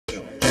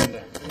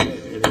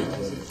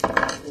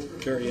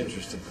Very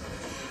interesting.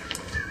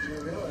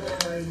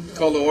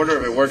 Call to order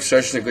of a work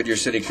session of Goodyear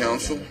City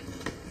Council,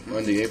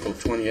 Monday, April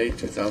 28,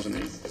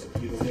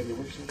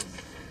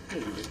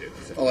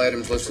 2008. All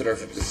items listed are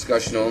for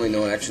discussion only.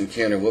 No action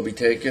can or will be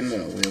taken.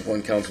 We have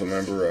one council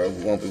member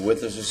who won't be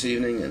with us this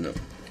evening, and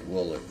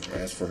we'll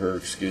ask for her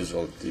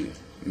excusal at the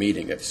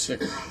meeting at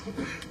 6.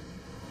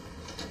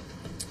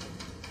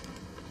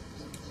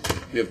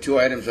 We have two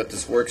items at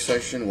this work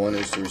session. One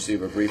is to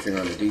receive a briefing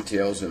on the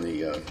details in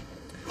the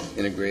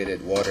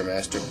integrated water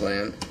master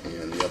plan,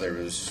 and the other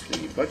is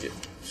the budget.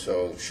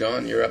 So,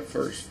 Sean, you're up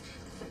first.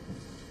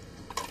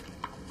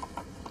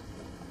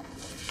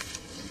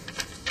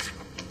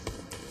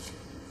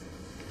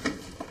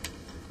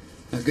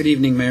 Good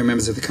evening, Mayor,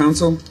 members of the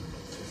Council.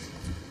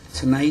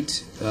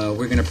 Tonight,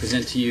 we're going to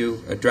present to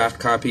you a draft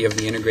copy of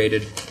the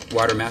integrated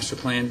water master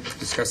plan,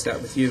 discuss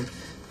that with you.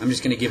 I'm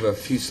just going to give a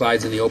few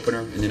slides in the opener,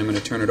 and then I'm going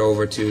to turn it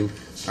over to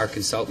our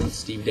consultant,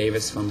 Steve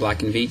Davis from Black &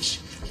 Veatch.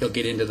 He'll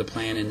get into the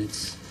plan in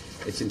its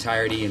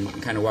entirety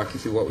and kind of walk you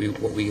through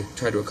what we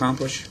try to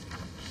accomplish.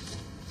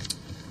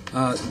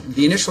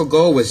 The initial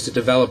goal was to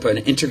develop an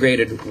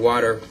integrated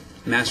water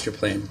master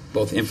plan,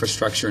 both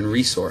infrastructure and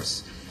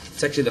resource.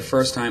 It's actually the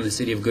first time the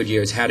City of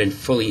Goodyear has had a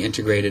fully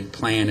integrated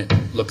plan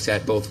that looks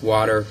at both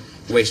water,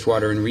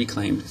 wastewater, and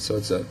reclaimed. So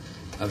it's a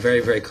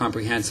very, very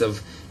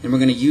comprehensive, and we're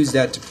going to use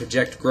that to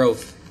project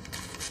growth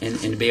and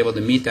to be able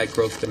to meet that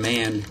growth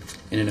demand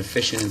in an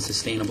efficient and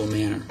sustainable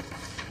manner.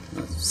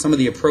 Some of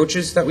the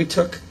approaches that we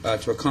took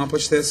to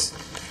accomplish this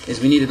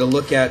is we needed to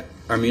look at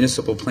our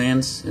municipal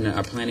plans in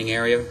our planning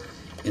area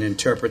and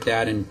interpret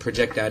that and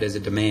project that as a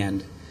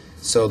demand.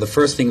 So the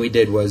first thing we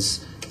did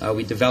was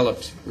we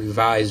developed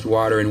revised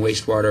water and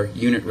wastewater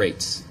unit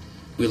rates.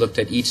 We looked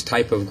at each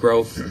type of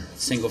growth,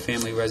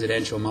 single-family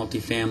residential,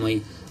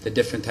 multifamily, the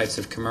different types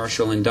of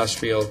commercial,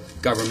 industrial,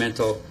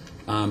 governmental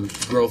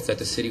growth that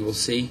the city will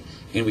see,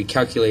 and we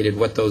calculated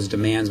what those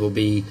demands will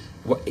be,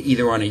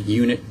 either on a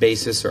unit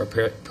basis or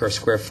per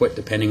square foot,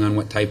 depending on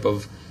what type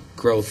of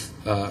growth,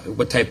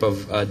 what type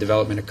of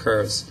development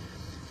occurs.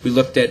 We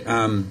looked at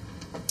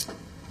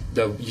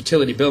the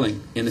utility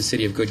billing in the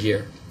City of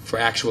Goodyear for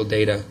actual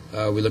data.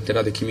 We looked at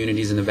other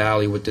communities in the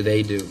valley, what do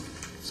they do?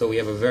 So we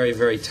have a very,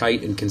 very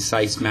tight and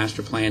concise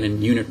master plan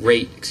and unit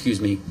rate,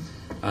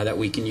 that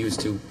we can use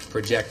to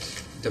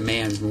project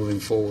demands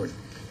moving forward.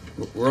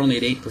 We're only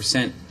at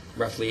 8%,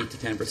 roughly 8 to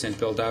 10%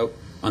 built out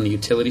on the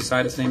utility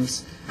side of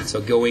things.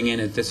 So going in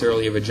at this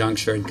early of a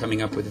juncture and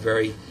coming up with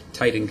very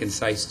tight and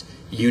concise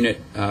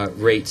unit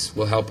rates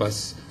will help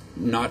us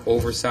not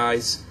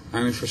oversize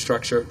our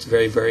infrastructure. It's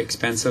very, very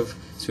expensive,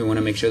 so we want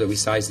to make sure that we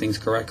size things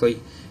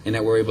correctly and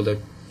that we're able to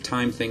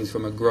time things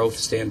from a growth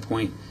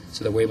standpoint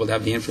so that we're able to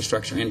have the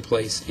infrastructure in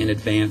place in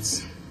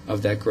advance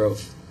of that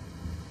growth.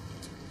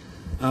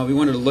 We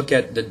wanted to look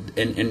at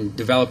and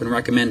develop and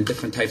recommend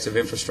different types of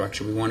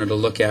infrastructure. We wanted to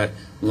look at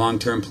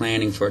long-term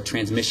planning for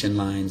transmission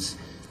lines,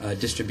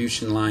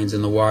 distribution lines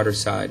in the water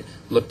side,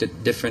 looked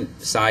at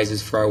different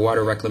sizes for our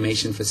water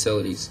reclamation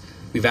facilities.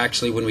 We've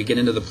actually, when we get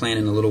into the plan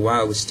in a little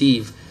while with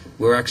Steve,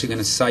 we're actually going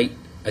to cite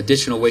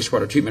additional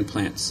wastewater treatment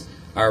plants.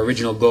 Our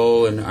original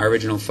goal and our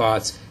original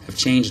thoughts have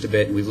changed a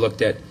bit, and we've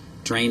looked at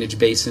drainage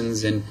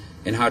basins and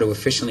how to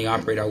efficiently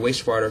operate our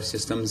wastewater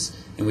systems,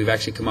 and we've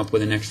actually come up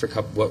with an extra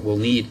couple. What we'll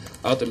need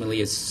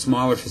ultimately is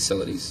smaller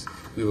facilities.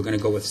 We were going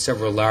to go with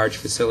several large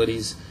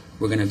facilities.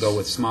 We're going to go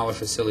with smaller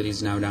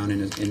facilities now down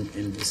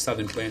in the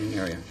southern planning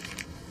area.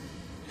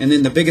 And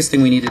then the biggest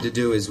thing we needed to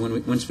do is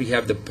once we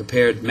have the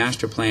prepared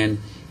master plan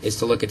is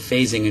to look at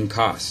phasing and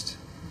cost.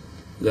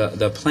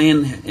 The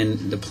plan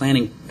and the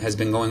planning has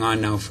been going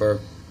on now for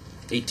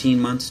 18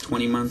 months,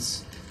 20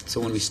 months. So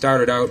when we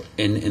started out,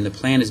 and the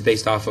plan is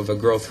based off of a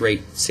growth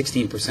rate,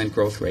 16%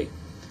 growth rate.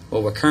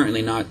 Well, we're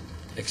currently not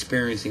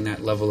experiencing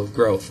that level of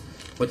growth.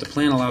 What the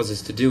plan allows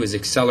us to do is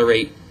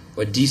accelerate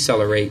or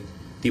decelerate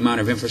the amount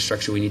of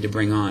infrastructure we need to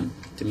bring on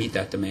to meet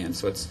that demand.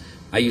 So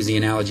I use the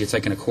analogy, it's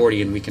like an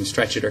accordion. We can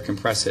stretch it or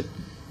compress it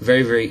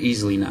very, very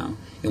easily now.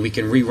 And we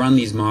can rerun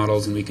these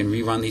models and we can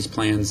rerun these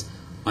plans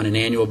on an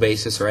annual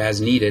basis or as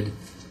needed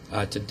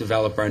to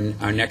develop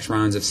our next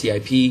rounds of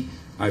CIP,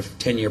 our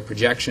 10-year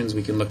projections.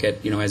 We can look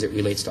at, as it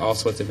relates to all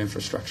sorts of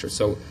infrastructure.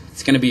 So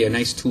it's going to be a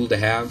nice tool to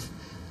have.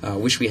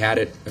 Wish we had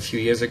it a few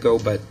years ago,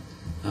 but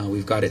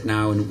we've got it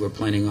now, and we're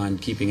planning on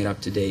keeping it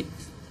up to date.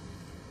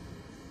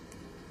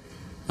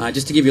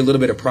 Just to give you a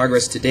little bit of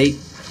progress to date,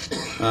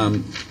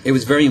 it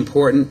was very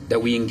important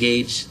that we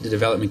engage the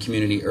development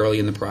community early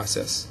in the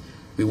process.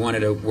 We wanted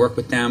to work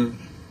with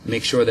them,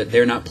 make sure that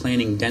they're not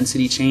planning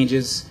density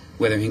changes,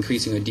 whether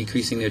increasing or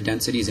decreasing their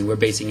densities, and we're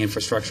basing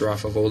infrastructure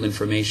off of old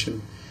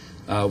information.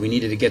 We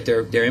needed to get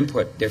their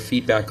input, their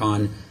feedback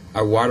on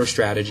our water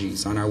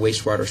strategies, on our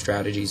wastewater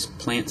strategies,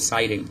 plant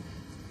siting.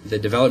 The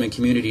development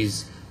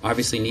communities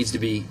obviously needs to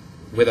be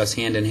with us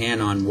hand in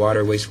hand on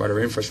water,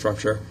 wastewater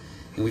infrastructure,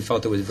 and we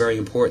felt it was very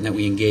important that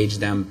we engage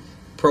them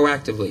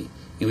proactively,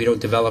 and we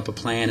don't develop a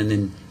plan and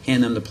then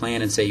hand them the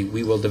plan and say,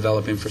 we will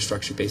develop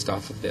infrastructure based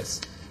off of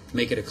this.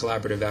 Make it a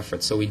collaborative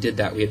effort. So we did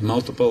that. We had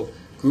multiple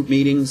group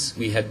meetings.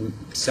 We had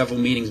several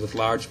meetings with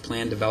large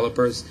plan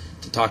developers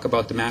to talk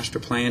about the master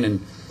plan. And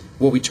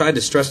what we tried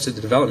to stress to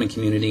the development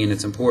community, and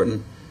it's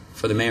important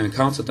for the mayor and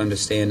council to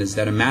understand, is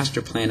that a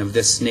master plan of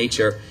this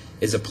nature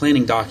is a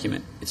planning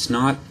document. It's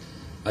not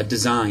a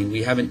design.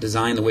 We haven't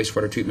designed the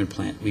wastewater treatment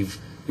plant. We've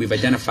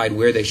identified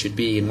where they should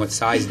be and what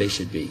size they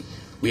should be.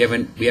 We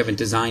haven't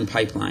designed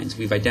pipelines.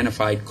 We've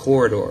identified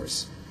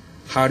corridors,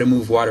 how to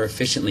move water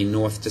efficiently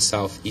north to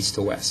south, east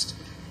to west.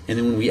 And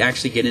then when we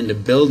actually get into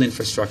build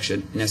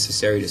infrastructure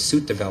necessary to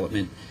suit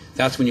development,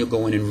 that's when you'll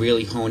go in and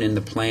really hone in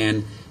the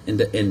plan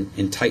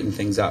and tighten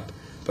things up.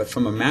 But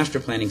from a master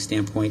planning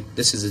standpoint,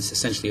 this is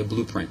essentially a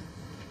blueprint,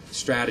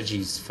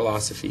 strategies,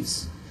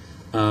 philosophies.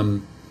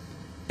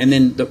 And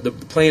then the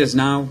plan has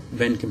now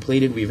been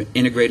completed. We've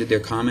integrated their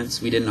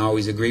comments. We didn't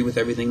always agree with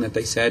everything that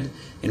they said,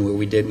 and where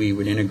we did, we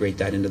would integrate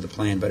that into the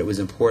plan. But it was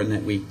important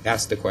that we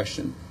asked the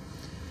question.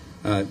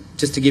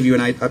 Just to give you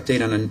an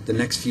update on the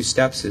next few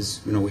steps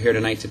is, we're here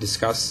tonight to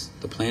discuss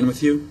the plan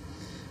with you.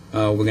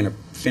 We're going to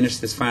finish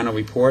this final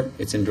report.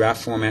 It's in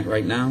draft format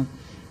right now.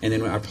 And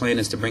then our plan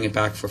is to bring it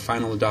back for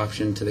final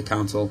adoption to the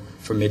council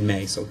for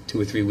mid-May, so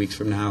 2 or 3 weeks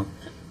from now.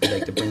 We'd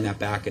like to bring that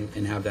back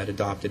and have that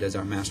adopted as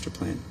our master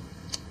plan.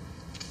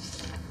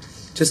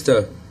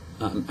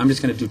 I'm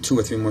just going to do 2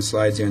 or 3 more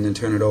slides here and then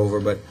turn it over.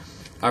 But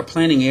our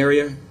planning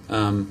area,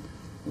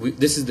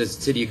 this is the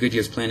City of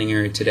Goodyear's planning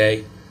area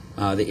today.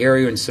 The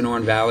area in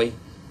Sonoran Valley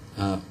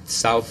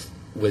South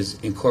was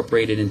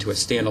incorporated into a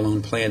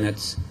standalone plan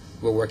that's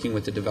we're working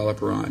with the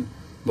developer on.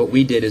 What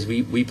we did is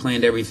we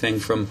planned everything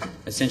from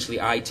essentially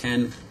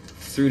I-10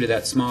 through to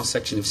that small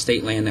section of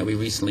state land that we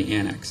recently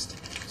annexed.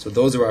 So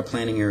those are our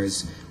planning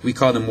areas. We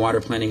call them water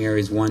planning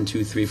areas 1,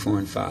 2, 3, 4,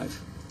 and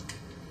 5.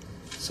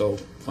 So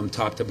from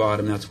top to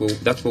bottom, that's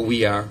where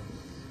we are.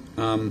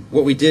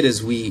 What we did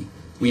is we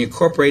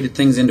incorporated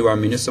things into our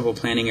municipal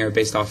planning area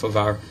based off of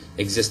our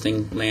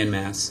existing land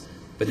mass.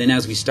 But then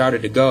as we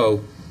started to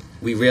go,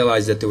 we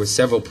realized that there were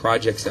several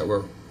projects that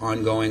were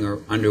ongoing or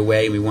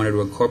underway. We wanted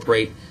to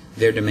incorporate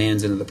their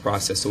demands into the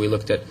process. So we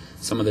looked at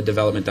some of the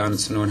development down in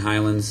Sonoran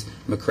Highlands,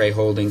 McRae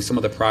Holdings, some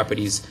of the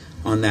properties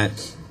on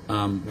that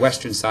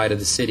western side of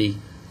the city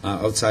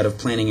outside of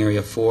Planning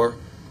Area 4.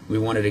 We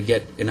wanted to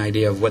get an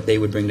idea of what they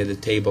would bring to the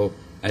table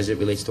as it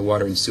relates to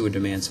water and sewer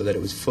demand so that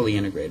it was fully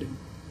integrated.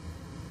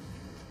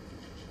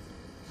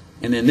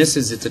 And then this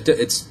is,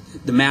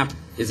 the map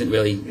isn't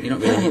really, you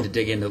don't really need to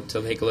dig in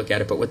to take a look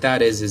at it, but what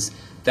that is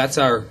that's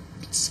our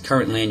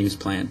current land use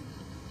plan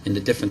and the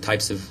different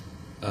types of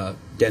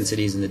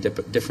densities and the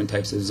different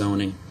types of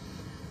zoning.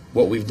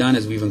 What we've done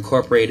is we've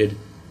incorporated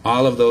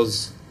all of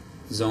those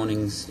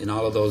zonings and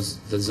all of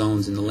the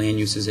zones and the land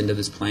uses into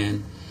this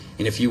plan.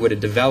 And if you were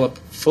to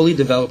fully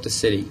develop the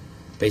city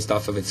based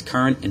off of its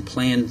current and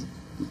planned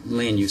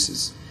land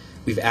uses,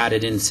 we've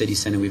added in city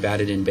center, we've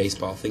added in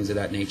baseball, things of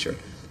that nature.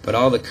 But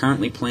all the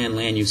currently planned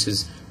land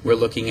uses, we're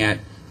looking at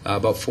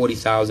about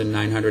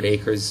 40,900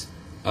 acres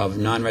of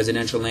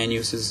non-residential land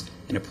uses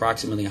and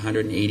approximately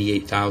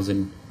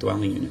 188,000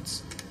 dwelling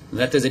units. And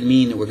that doesn't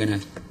mean that we're going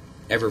to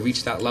ever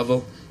reach that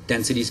level.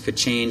 Densities could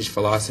change,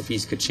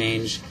 philosophies could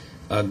change.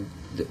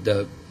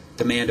 The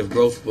demand of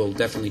growth will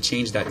definitely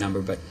change that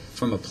number. But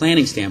from a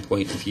planning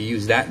standpoint, if you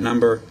use that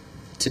number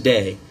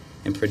today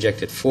and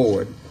project it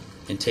forward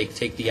and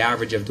take the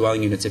average of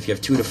dwelling units, if you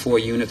have 2 to 4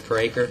 units per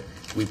acre,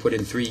 we put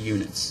in 3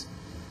 units.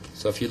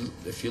 So if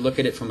you look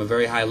at it from a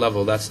very high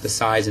level, that's the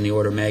size and the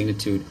order of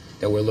magnitude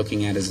that we're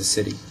looking at as a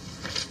city.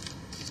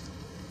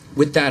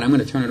 With that, I'm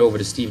going to turn it over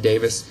to Steve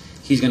Davis.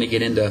 He's going to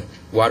get into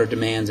water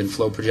demands and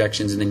flow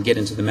projections and then get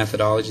into the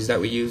methodologies that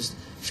we used.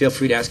 Feel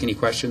free to ask any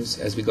questions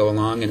as we go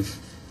along, and if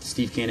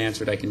Steve can't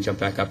answer it, I can jump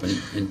back up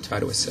and try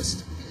to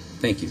assist.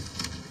 Thank you.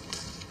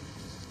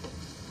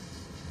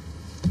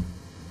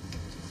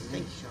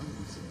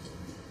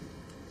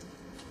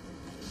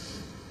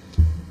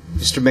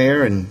 Mr.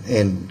 Mayor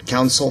and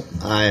Council,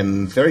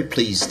 I'm very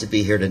pleased to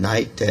be here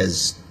tonight.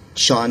 As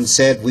Sean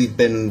said, we've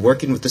been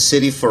working with the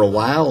city for a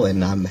while,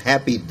 and I'm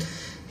happy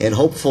and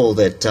hopeful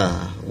that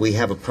we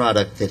have a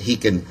product that he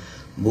can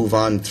move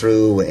on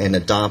through and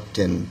adopt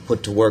and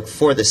put to work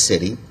for the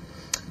city.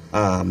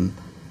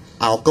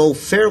 I'll go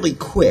fairly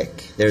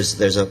quick.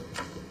 There's an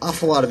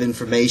awful lot of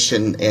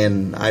information,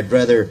 and I'd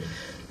rather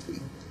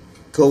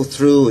go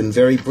through in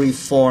very brief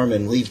form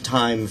and leave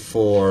time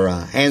for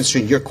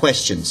answering your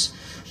questions.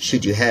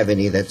 Should you have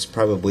any, that's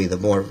probably the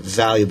more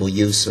valuable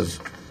use of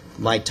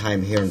my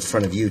time here in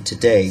front of you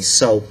today.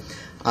 So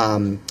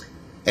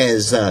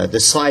as the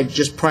slide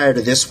just prior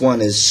to this one,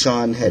 as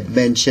Sean had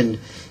mentioned,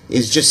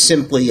 is just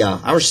simply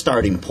our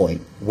starting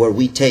point, where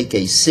we take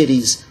a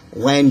city's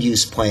land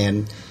use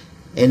plan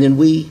and then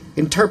we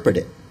interpret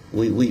it.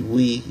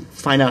 We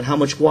find out how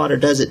much water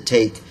does it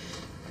take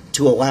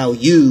to allow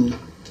you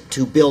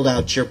to build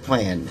out your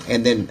plan,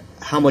 and then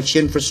how much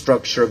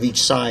infrastructure of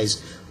each size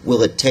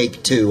will it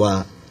take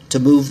to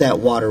move that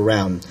water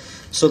around.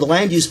 So the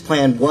land use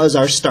plan was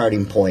our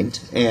starting point,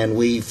 and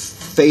we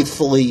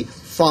faithfully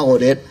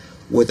followed it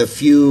with a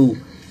few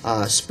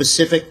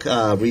specific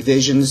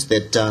revisions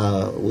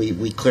that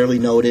we clearly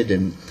noted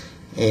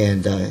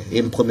and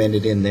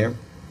implemented in there.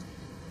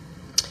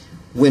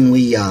 When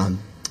we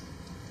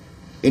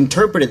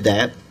interpreted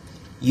that,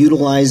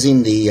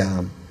 utilizing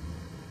the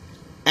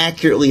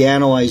accurately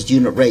analyzed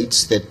unit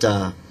rates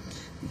that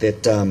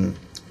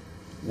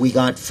we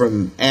got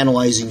from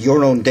analyzing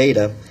your own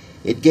data,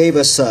 it gave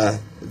us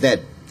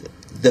that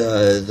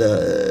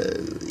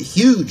the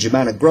huge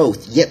amount of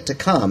growth yet to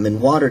come in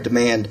water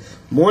demand,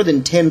 more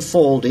than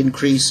tenfold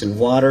increase in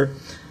water,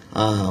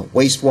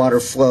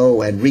 wastewater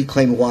flow, and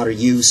reclaimed water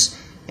use.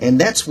 And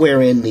that's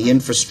wherein the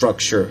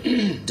infrastructure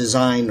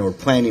design or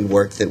planning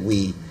work that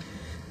we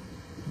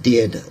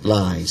did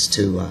lies,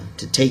 to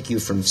take you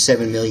from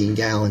 7 million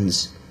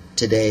gallons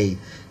today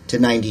to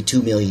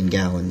 92 million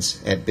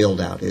gallons at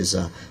build-out. Is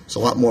a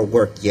lot more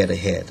work yet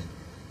ahead.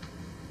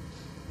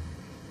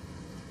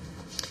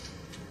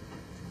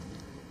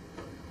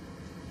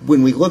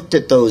 When we looked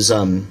at those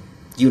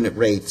unit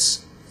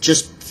rates,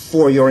 just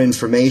for your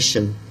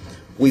information,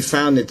 we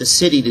found that the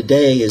city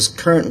today is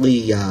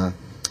currently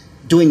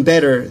doing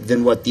better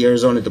than what the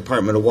Arizona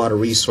Department of Water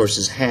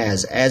Resources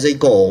has as a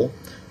goal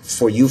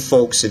for you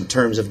folks in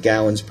terms of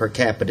gallons per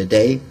capita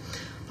day.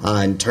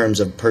 In terms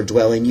of per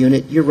dwelling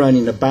unit, you're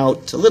running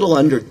about a little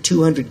under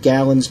 200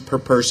 gallons per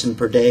person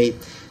per day.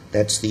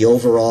 That's the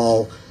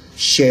overall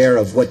share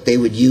of what they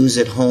would use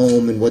at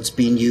home and what's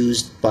being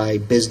used by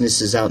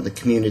businesses out in the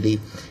community.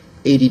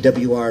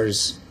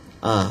 ADWR's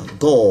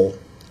goal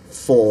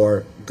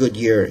for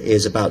Goodyear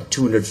is about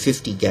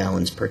 250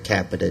 gallons per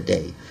capita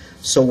day.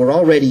 So we're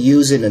already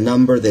using a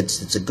number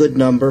that's a good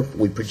number.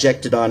 We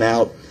projected on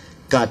out,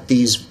 got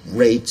these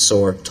rates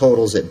or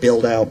totals at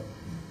build out.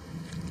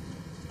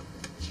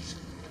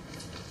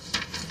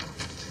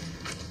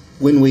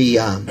 When we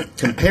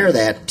compare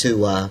that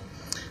to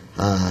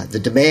the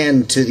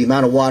demand to the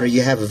amount of water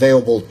you have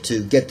available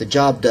to get the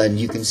job done,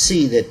 you can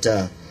see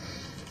that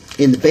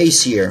in the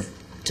base year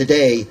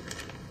today,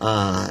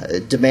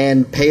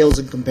 demand pales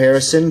in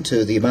comparison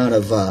to the amount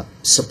of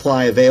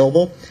supply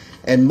available.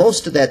 And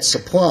most of that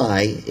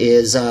supply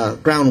is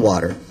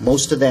groundwater.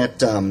 Most of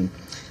that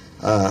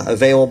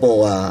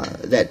available,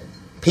 that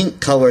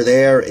pink color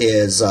there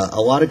is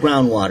a lot of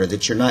groundwater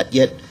that you're not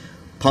yet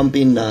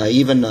pumping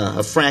even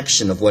a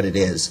fraction of what it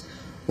is.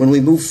 When we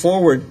move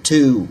forward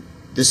to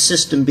the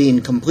system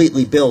being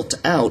completely built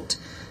out,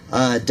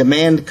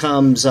 demand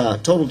comes,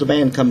 total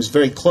demand comes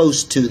very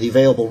close to the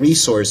available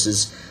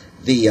resources.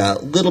 The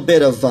little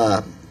bit of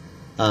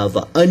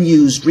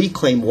unused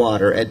reclaimed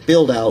water at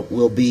build-out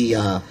will be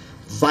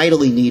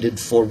vitally needed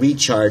for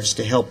recharge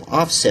to help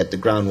offset the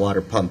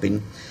groundwater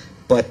pumping.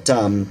 But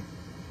the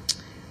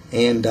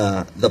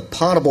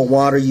potable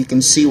water, you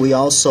can see we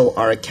also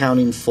are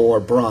accounting for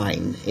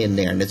brine in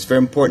there. And it's very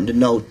important to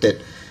note that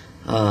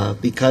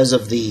because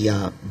of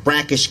the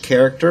brackish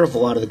character of a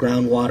lot of the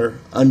groundwater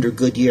under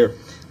Goodyear,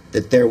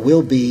 that there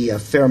will be a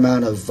fair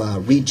amount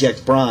of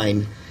reject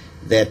brine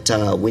that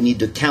we need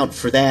to account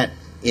for that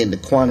in the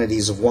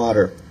quantities of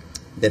water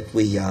that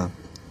we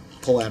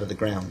pull out of the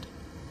ground.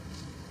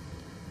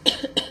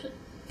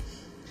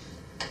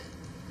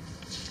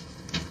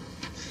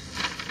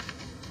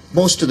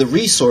 Most of the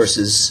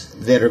resources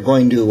that are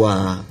going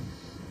to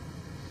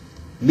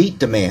meet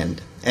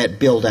demand at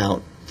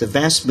build-out, the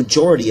vast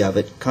majority of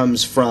it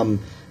comes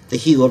from the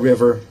Gila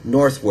River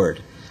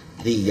northward.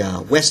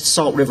 The West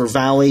Salt River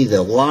Valley,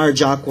 the large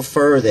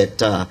aquifer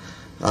that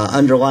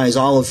underlies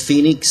all of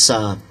Phoenix,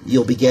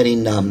 you'll be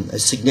getting a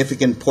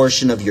significant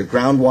portion of your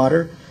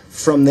groundwater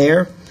from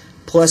there.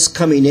 Plus,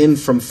 coming in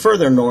from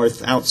further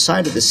north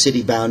outside of the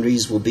city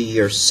boundaries will be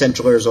your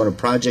Central Arizona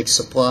Project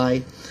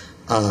supply,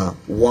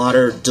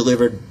 water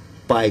delivered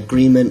by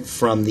agreement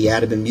from the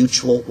Adamant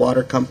Mutual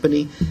Water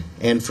Company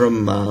and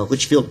from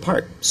Litchfield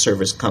Park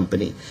Service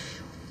Company.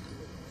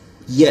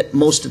 Yet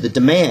most of the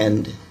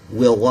demand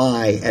will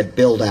lie at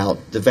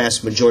build-out. The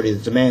vast majority of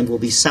the demand will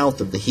be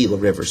south of the Gila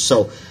River.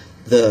 So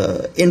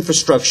the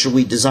infrastructure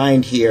we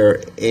designed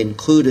here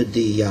included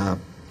the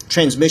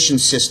transmission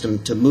system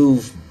to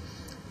move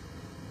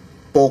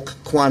bulk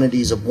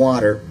quantities of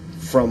water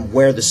from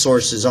where the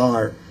sources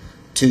are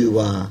to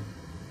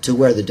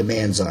where the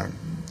demands are.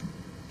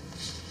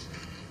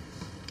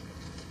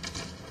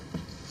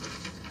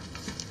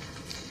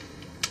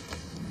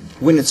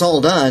 When it's all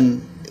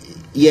done,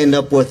 you end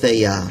up with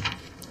a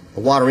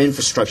water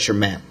infrastructure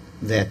map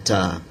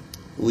that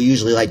we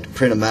usually like to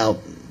print them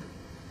out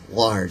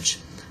large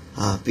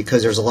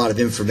because there's a lot of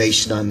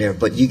information on there,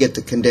 but you get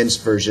the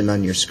condensed version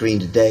on your screen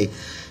today.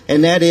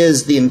 And that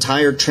is the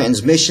entire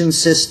transmission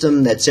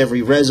system, that's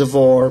every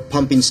reservoir,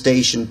 pumping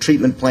station,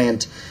 treatment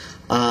plant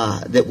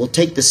that will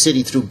take the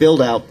city through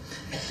build-out.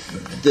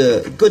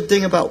 The good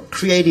thing about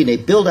creating a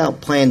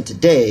build-out plan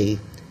today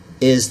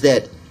is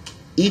that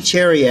each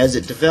area as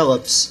it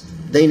develops,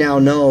 they now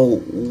know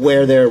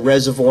where their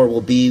reservoir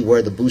will be,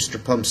 where the booster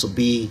pumps will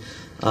be.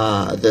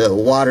 The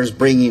water's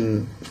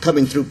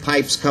coming through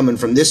pipes coming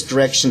from this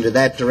direction to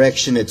that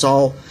direction. It's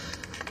all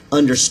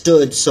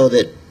understood so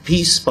that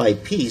piece by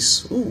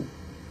piece, oh,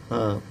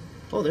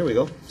 there we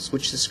go,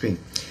 switch the screen.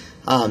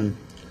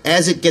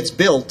 As it gets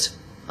built,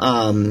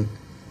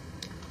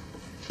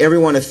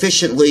 everyone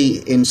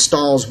efficiently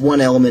installs one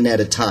element at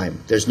a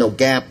time. There's no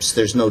gaps,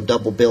 there's no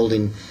double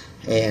building,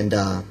 and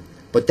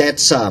but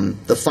that's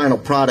the final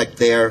product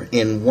there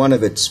in one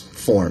of its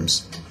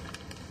forms.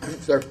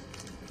 Sir,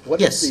 what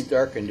Yes. does the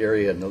darkened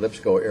area in the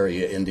Lipscomb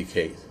area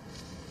indicate?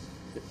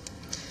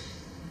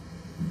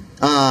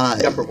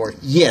 Upper Ward.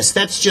 Yes,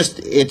 that's just,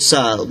 it's,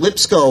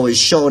 Lipscomb is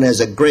shown as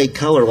a gray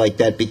color like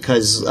that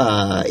because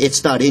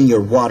it's not in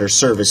your water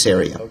service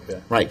area.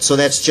 Okay. Right, so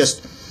that's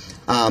just,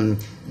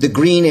 the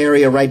green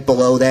area right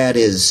below that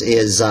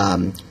is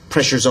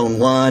pressure zone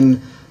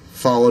 1,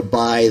 followed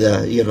by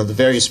the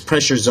various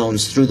pressure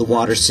zones through the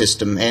water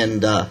system,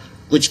 and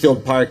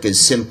Litchfield Park is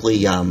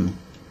simply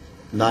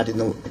not in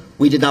the,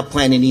 we did not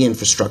plan any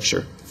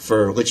infrastructure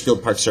for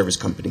Litchfield Park Service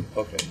Company.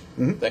 Okay,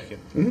 thank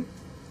you.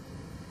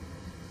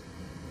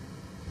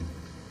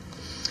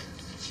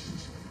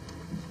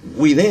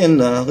 We then,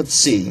 let's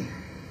see,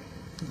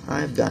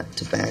 I've got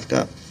to back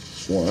up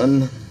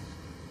one.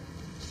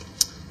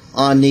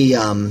 On the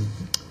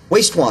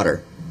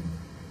wastewater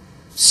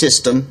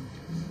system,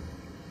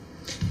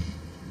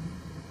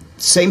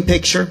 same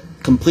picture,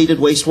 completed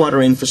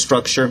wastewater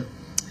infrastructure,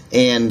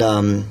 and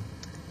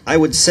I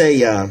would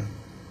say,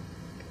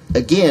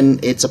 again,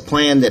 it's a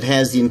plan that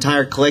has the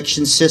entire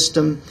collection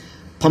system,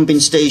 pumping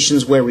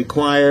stations where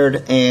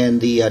required, and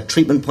the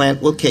treatment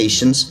plant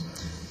locations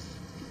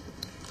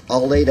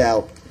all laid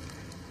out.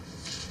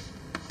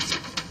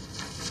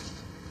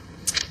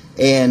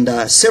 And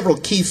several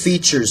key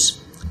features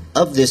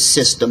of this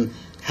system,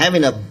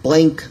 having a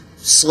blank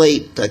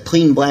slate, a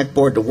clean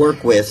blackboard to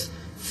work with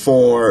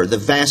for the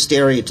vast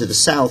area to the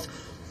south,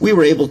 we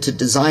were able to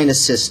design a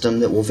system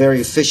that will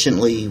very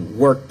efficiently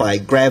work by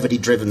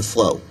gravity-driven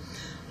flow,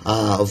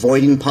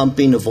 avoiding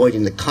pumping,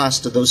 avoiding the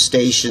cost of those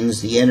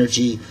stations, the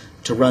energy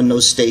to run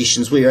those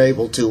stations. We are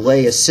able to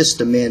lay a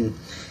system in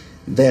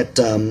that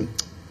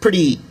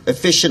pretty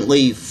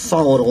efficiently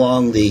followed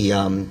along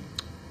the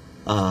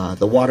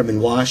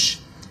Waterman Wash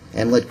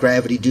and let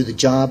gravity do the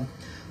job.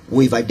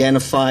 We've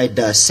identified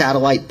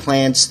satellite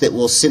plants that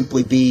will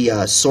simply be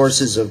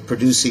sources of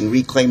producing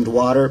reclaimed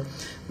water,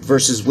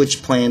 versus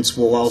which plants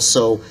will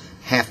also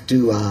have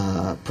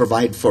to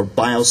provide for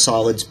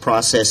biosolids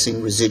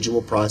processing,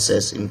 residual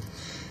processing.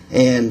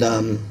 And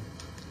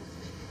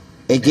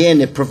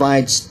again, it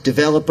provides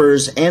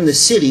developers and the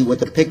city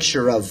with a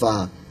picture of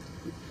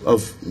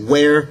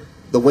where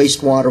the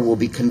wastewater will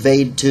be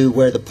conveyed to,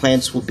 where the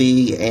plants will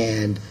be,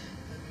 and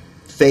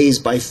phase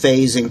by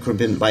phase,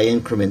 increment by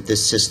increment,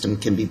 this system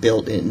can be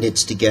built and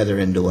knits together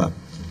into a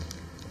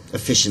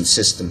efficient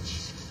system.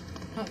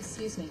 Oh,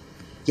 excuse me.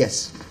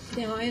 Yes.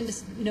 Now, I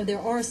understand, there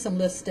are some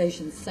lift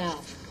stations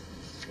south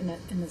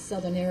in the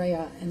southern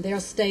area, and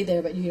they'll stay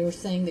there, but you're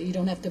saying that you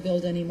don't have to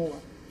build any more.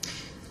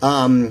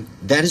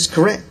 That is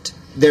correct.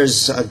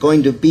 There's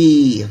going to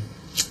be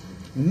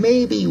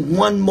maybe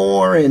one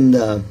more in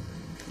the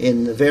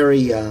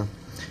very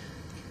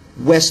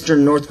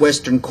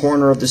northwestern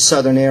corner of the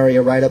southern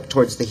area, right up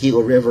towards the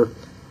Gila River.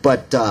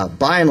 But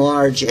by and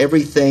large,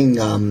 everything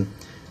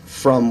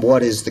from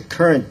what is the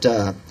current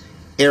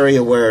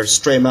area where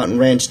Stray Mountain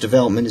Ranch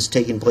development is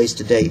taking place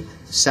today,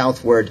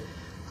 southward,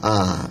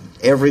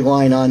 every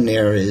line on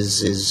there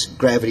is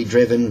gravity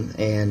driven,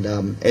 and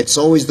it's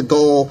always the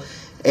goal.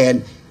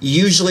 And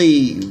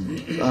usually,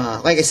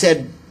 like I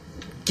said,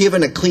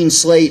 given a clean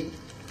slate,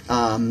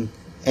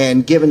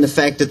 and given the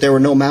fact that there were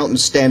no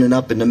mountains standing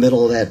up in the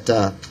middle of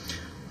that,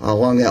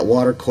 along that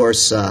water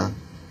course,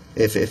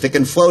 if it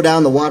can flow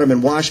down the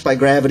Waterman Wash by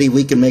gravity,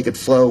 we can make it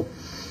flow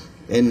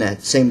in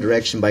that same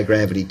direction by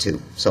gravity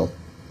too. So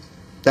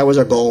that was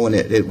our goal, and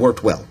it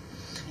worked well.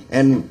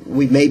 And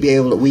we may be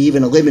able to, we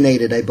even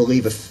eliminated, I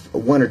believe,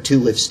 one or two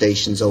lift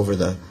stations over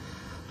the,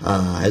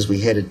 as we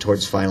headed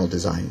towards final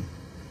design.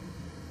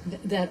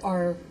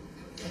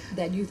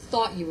 That you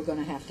thought you were going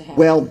to have.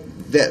 Well,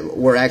 that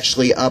we're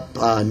actually up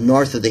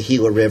north of the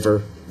Gila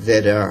River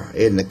that are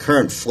in the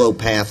current flow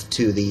path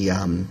to the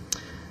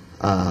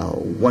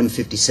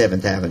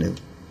 157th Avenue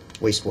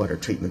wastewater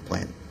treatment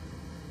plant.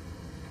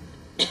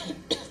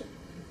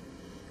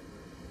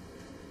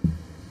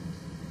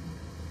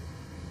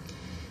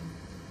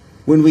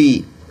 When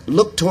we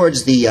look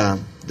towards the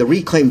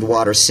reclaimed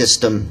water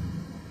system,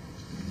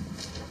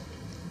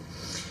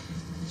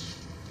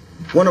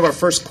 one of our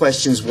first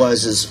questions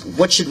is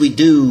what should we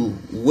do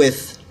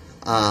with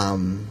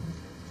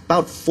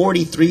about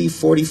 43,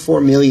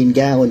 44 million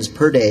gallons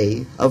per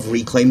day of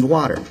reclaimed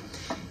water?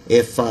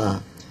 If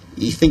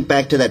you think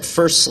back to that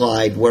first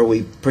slide where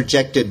we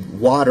projected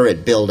water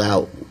at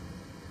build-out,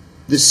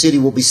 the city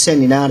will be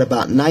sending out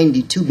about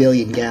 92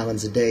 million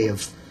gallons a day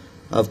of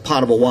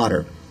potable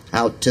water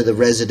out to the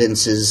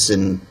residences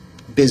and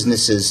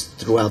businesses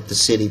throughout the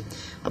city.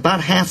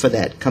 About half of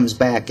that comes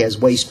back as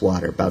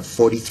wastewater, about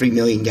 43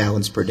 million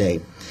gallons per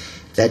day.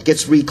 That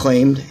gets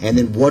reclaimed, and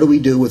then what do we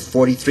do with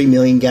 43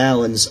 million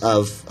gallons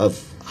of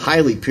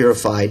highly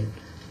purified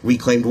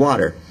reclaimed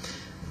water?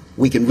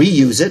 We can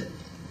reuse it,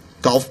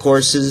 golf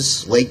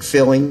courses, lake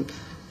filling,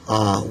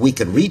 We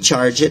could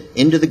recharge it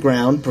into the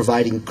ground,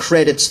 providing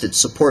credits that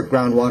support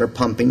groundwater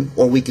pumping,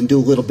 or we can do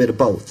a little bit of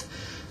both.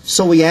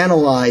 So we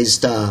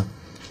analyzed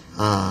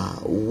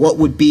what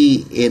would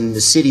be in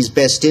the city's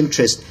best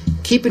interest,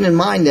 keeping in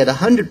mind that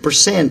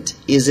 100%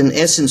 is in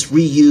essence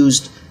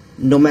reused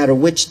no matter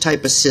which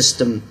type of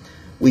system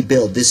we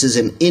build. This is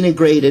an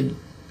integrated,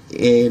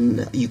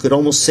 you could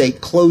almost say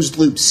closed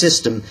loop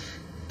system.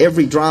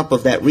 Every drop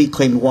of that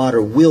reclaimed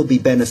water will be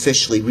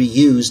beneficially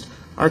reused.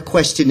 Our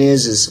question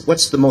is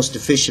what's the most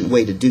efficient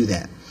way to do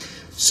that?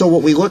 So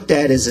what we looked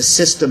at is a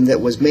system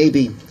that was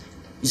maybe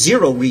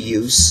zero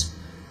reuse,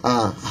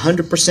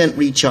 100%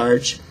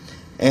 recharge,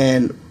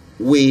 and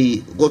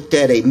we looked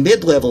at a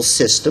mid-level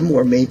system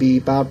where maybe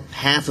about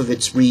half of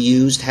it's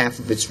reused, half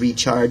of it's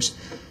recharged,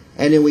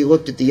 and then we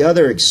looked at the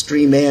other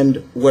extreme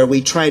end where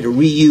we try to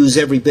reuse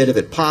every bit of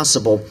it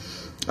possible,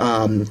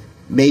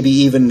 maybe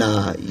even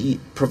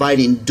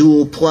providing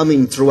dual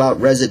plumbing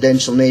throughout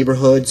residential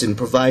neighborhoods and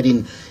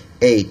providing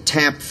a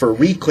tap for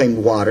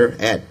reclaimed water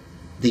at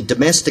the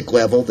domestic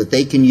level that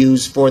they can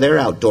use for their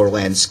outdoor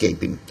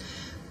landscaping.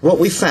 What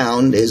we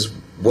found is,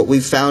 what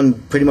we've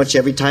found pretty much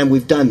every time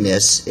we've done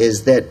this,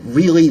 is that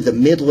really the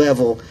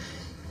mid-level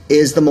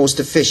is the most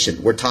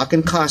efficient. We're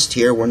talking cost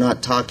here. We're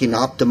not talking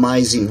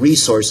optimizing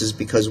resources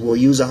because we'll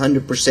use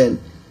 100%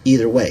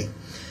 either way.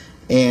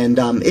 And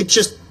it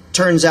just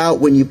turns out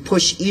when you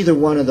push towards either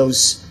one of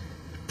those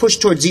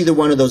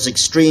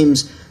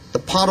extremes, the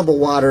potable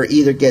water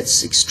either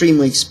gets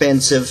extremely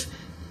expensive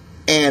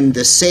and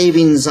the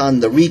savings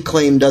on the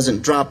reclaim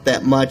doesn't drop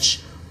that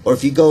much, or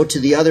if you go to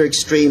the other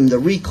extreme, the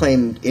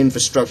reclaimed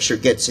infrastructure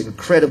gets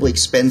incredibly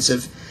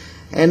expensive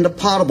and the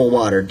potable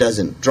water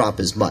doesn't drop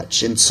as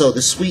much. And so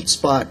the sweet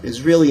spot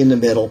is really in the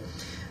middle,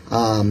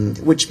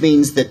 which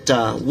means that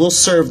we'll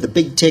serve the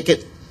big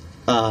ticket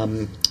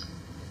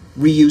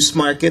reuse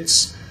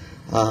markets,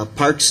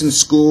 parks and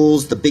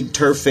schools, the big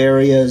turf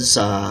areas,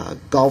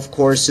 golf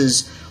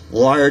courses,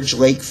 large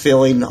lake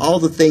filling, all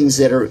the things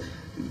that are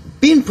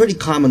being pretty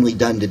commonly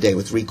done today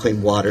with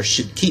reclaimed water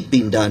should keep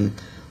being done,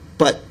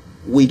 but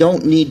we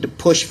don't need to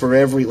push for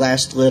every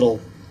last little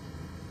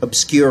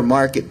obscure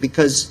market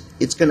because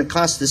it's going to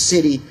cost the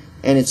city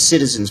and its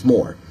citizens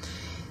more.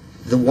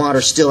 The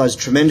water still has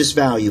tremendous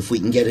value if we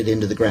can get it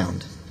into the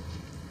ground.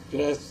 Can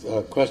I ask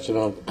a question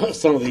on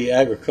some of the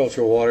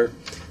agricultural water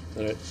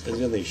that is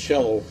in these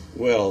shallow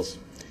wells?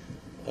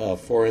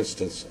 For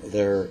instance,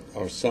 there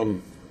are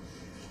some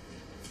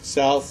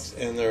south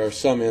and there are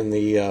some in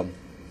the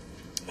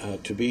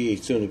soon to be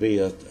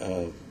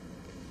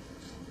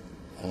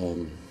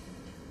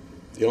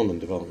the Ullman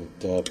development,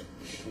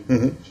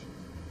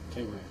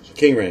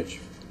 King Ranch.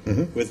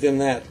 Mm-hmm. Within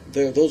that,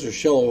 those are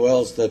shallow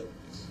wells that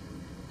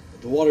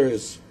the water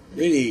is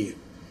really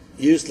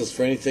useless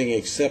for anything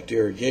except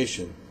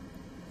irrigation.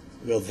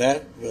 Will we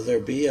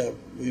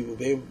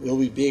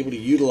be able to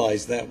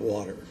utilize that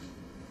water?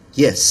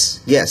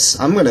 Yes.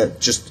 I'm going to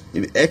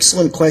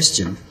excellent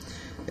question.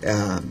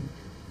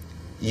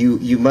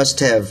 You must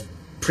have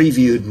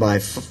previewed my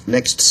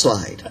next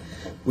slide.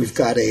 We've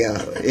got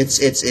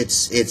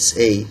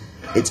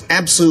it's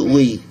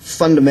absolutely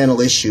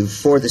fundamental issue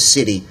for the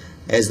city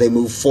as they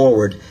move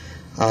forward.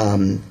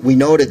 We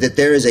noted that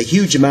there is a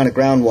huge amount of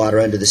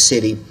groundwater under the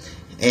city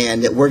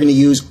and that we're going to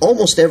use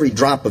almost every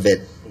drop of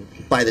it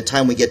by the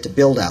time we get to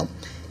build out.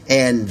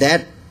 And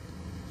that,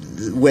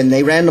 when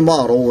they ran the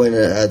model, when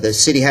the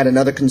city had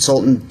another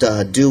consultant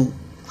do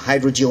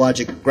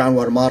hydrogeologic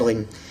groundwater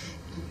modeling,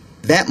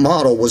 that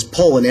model was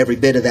pulling every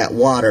bit of that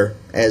water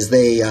as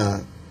they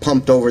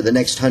pumped over the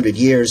next 100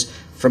 years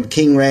from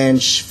King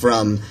Ranch,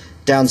 from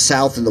down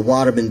south in the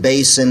Waterman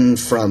Basin,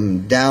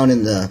 from down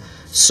in the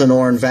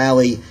Sonoran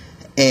Valley.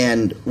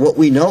 And what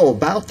we know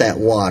about that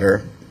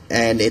water,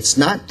 and it's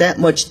not that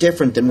much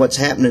different than what's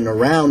happening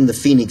around the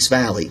Phoenix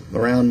Valley,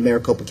 around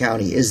Maricopa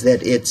County, is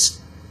that it's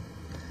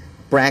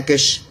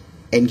brackish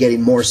and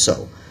getting more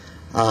so.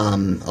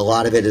 A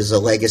lot of it is a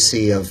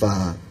legacy of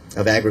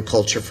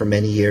agriculture for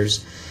many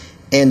years.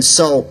 And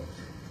so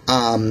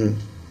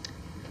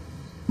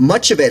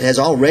much of it has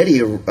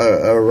already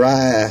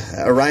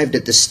arrived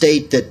at the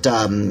state that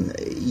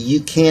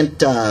you can't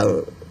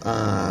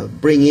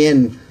bring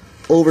in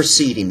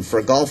overseeding for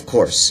a golf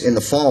course in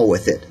the fall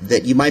with it,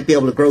 that you might be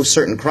able to grow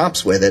certain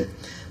crops with it,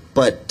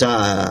 but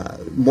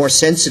more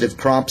sensitive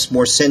crops,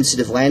 more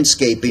sensitive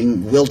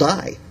landscaping will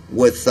die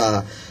with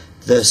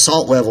the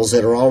salt levels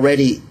that are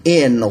already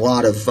in a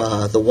lot of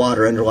the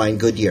water underlying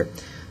Goodyear.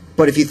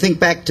 But if you think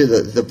back to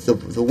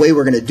the way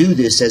we're going to do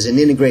this as an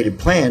integrated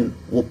plan,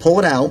 we'll pull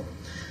it out,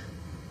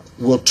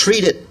 we'll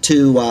treat it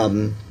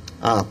to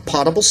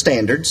potable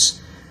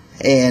standards,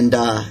 and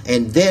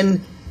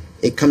then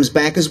it comes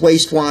back as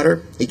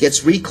wastewater. It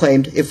gets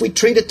reclaimed. If we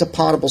treat it to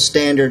potable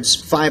standards,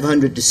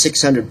 500 to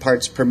 600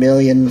 parts per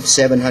million,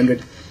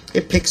 700,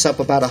 it picks up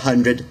about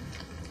 100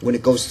 when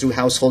it goes through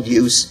household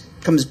use.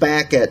 Comes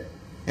back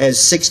as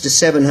 600 to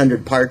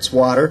 700 parts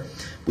water.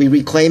 We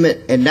reclaim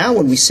it, and now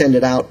when we send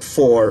it out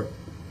for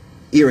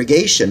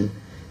irrigation,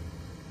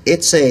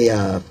 it's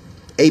A+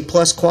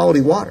 quality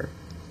water.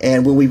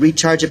 And when we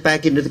recharge it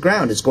back into the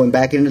ground, it's going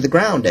back into the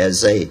ground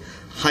as a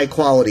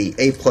high-quality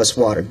A+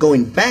 water,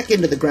 going back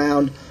into the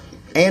ground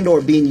and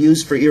or being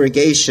used for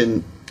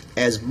irrigation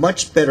as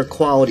much better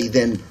quality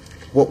than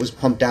what was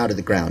pumped out of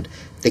the ground.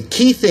 The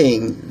key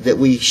thing that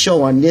we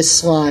show on this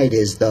slide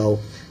is, though,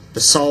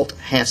 the salt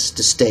has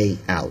to stay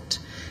out.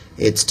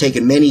 It's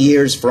taken many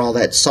years for all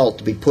that salt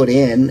to be put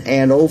in,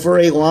 and over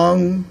a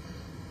long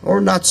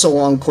or not so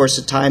long course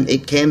of time,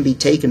 it can be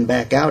taken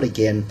back out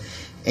again.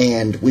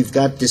 And we've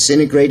got this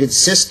integrated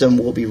system.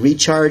 We'll be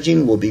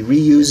recharging, we'll be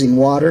reusing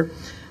water.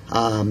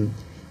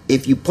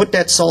 If you put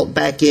that salt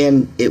back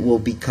in, it will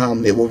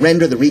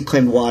render the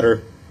reclaimed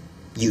water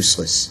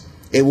useless.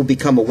 It will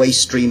become a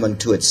waste stream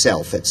unto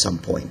itself at some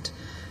point.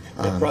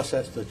 The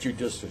process that you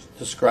just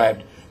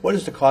described, what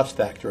is the cost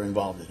factor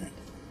involved in it?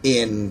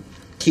 In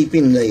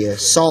keeping the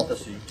salt.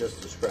 That you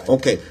just described.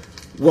 Okay.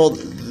 Well,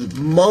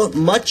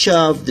 much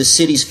of the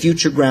city's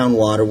future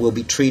groundwater will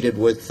be treated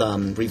with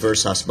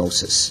reverse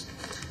osmosis.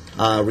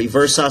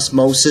 Reverse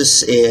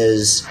osmosis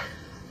is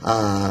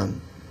a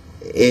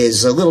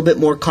little bit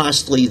more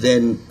costly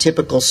than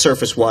typical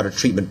surface water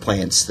treatment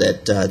plants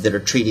that are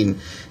treating,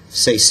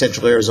 say,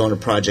 Central Arizona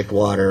Project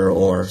water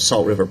or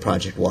Salt River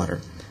Project water.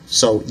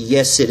 So,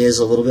 yes, it is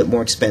a little bit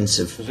more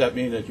expensive. Does that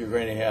mean that you're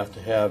going to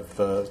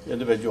have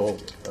individual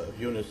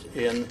units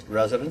in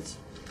residence?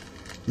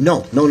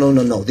 No.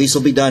 These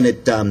will be done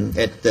at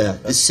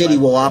the city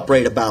will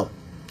operate about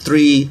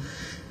three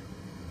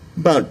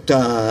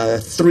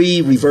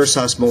reverse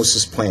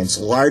osmosis plants.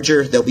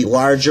 They'll be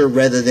larger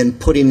rather than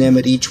putting them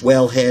at each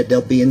wellhead.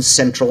 They'll be in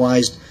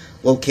centralized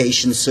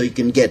locations so you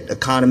can get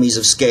economies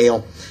of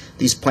scale.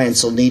 These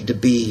plants will need to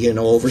be,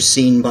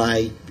 overseen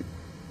by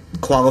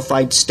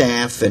qualified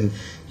staff, and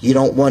you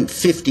don't want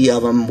 50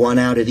 of them, one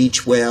out at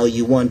each well.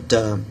 You want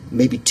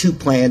maybe 2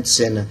 plants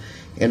and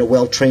a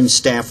well-trained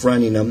staff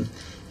running them.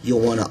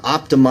 You'll want to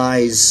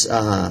optimize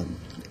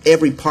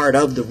every part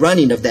of the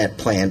running of that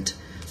plant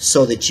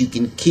so that you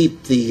can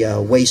keep the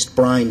waste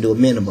brine to a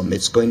minimum.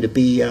 It's going to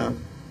be,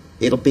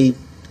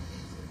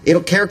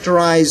 it'll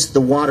characterize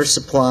the water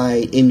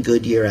supply in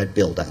Goodyear at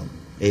build-out,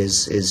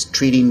 is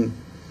treating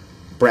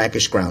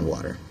brackish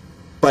groundwater.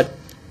 But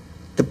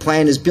the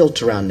plan is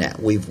built around that.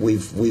 We've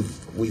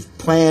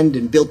planned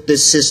and built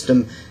this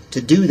system to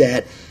do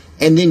that,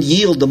 and then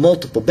yield the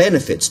multiple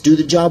benefits. Do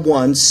the job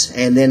once,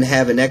 and then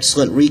have an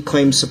excellent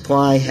reclaim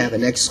supply, have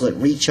an excellent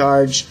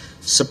recharge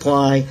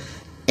supply,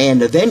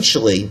 and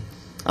eventually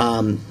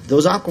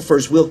those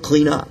aquifers will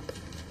clean up.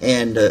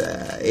 And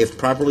if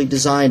properly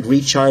designed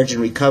recharge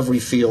and recovery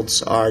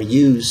fields are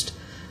used,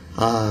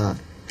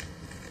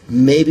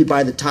 maybe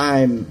by the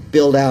time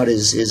build-out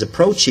is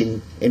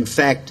approaching, in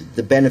fact,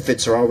 the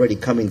benefits are already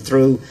coming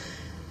through,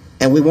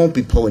 and we won't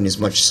be pulling as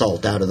much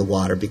salt out of the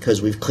water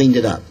because we've cleaned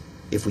it up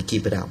if we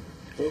keep it out.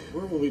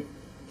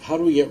 How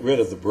do we get rid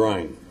of the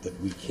brine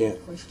that we can't?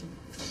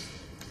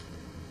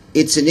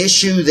 It's an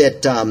issue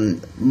that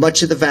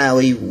much of the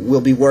valley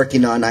will be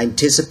working on. I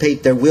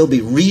anticipate there will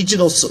be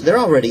there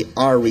already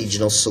are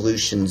regional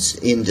solutions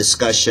in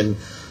discussion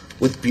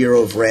with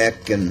Bureau of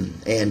Rec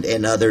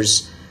and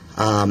others.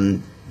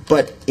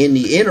 But in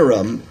the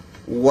interim,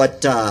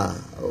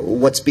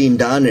 what's being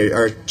done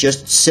are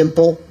just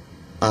simple,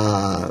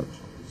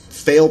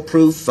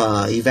 fail-proof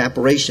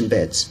evaporation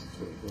beds.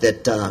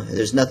 That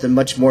there's nothing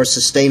much more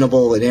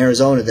sustainable in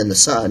Arizona than the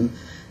sun,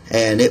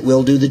 and it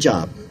will do the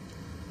job.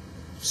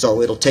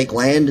 So it'll take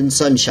land and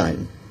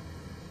sunshine.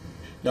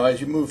 Now, as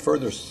you move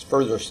further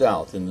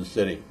south in the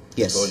city,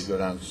 yes, you go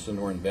down to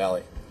Sonoran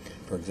Valley,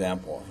 for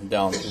example, and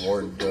down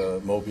toward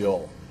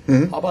Mobile.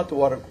 Mm-hmm. How about the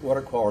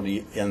water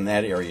quality in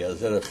that area?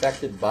 Is it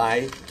affected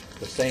by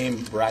the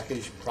same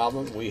brackish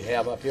problem we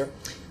have up here?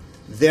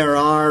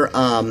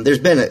 There's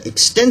been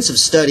extensive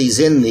studies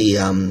in the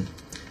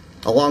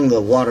along the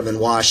Waterman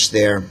Wash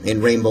there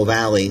in Rainbow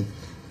Valley,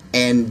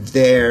 and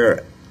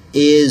there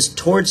is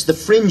towards the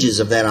fringes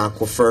of that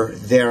aquifer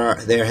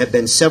there have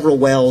been several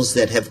wells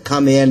that have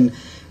come in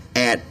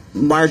at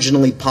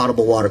marginally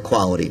potable water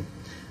quality.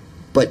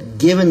 But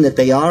given that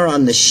they are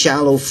on the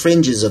shallow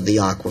fringes of the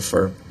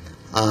aquifer,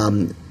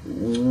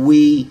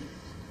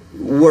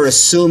 we're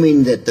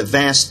assuming that the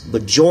vast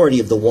majority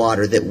of the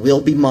water that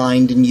will be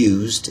mined and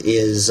used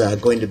is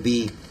going to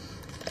be,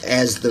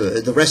 as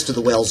the rest of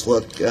the wells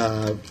look,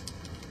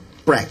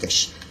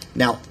 brackish.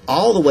 Now,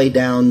 all the way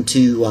down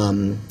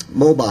to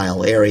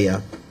Mobile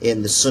area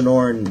in the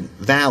Sonoran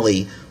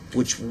Valley,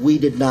 which we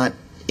did not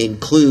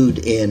include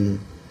in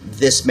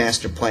this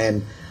master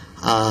plan,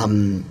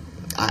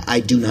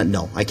 I do not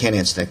know. I can't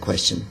answer that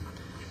question.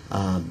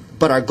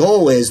 But our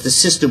goal is, the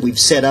system we've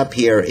set up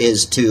here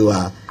is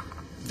to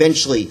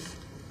eventually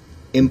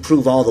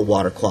improve all the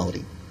water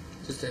quality.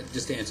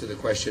 Just to answer the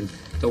question,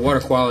 the water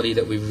quality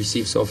that we've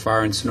received so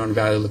far in Sonoran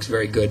Valley looks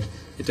very good.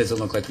 It doesn't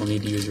look like we'll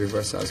need to use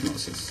reverse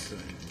osmosis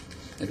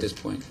at this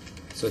point.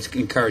 So it's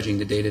encouraging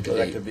the data So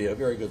that today. could be a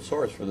very good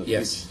source for the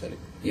future study.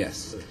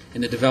 Yes.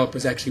 And the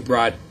developers actually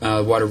brought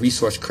water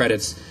resource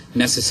credits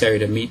necessary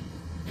to meet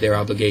their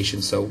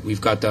obligations. So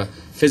we've got the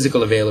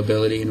physical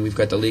availability and we've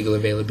got the legal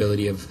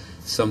availability of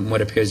some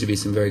what appears to be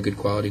some very good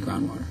quality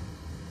groundwater.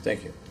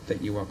 Thank you.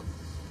 You're welcome.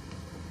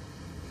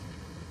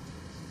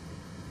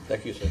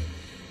 Thank you, sir.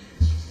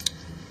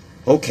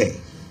 Okay,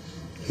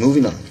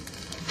 moving on.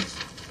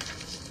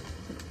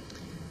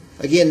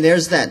 Again,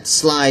 there's that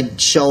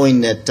slide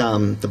showing that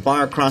the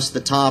bar across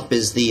the top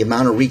is the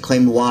amount of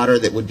reclaimed water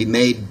that would be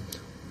made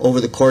over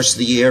the course of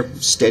the year,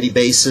 steady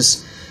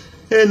basis.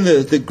 And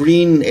the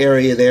green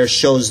area there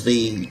shows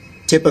the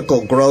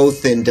typical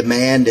growth in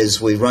demand as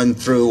we run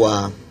through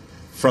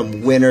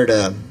from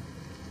winter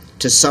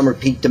to summer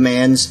peak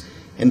demands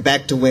and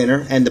back to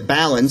winter. And the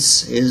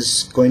balance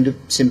is going to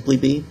simply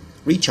be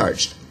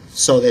recharged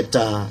so that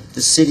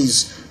the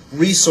city's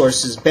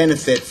resources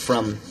benefit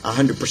from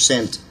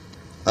 100%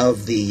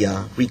 of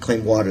the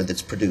reclaimed water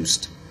that's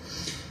produced.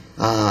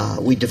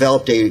 We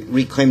developed a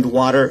reclaimed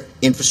water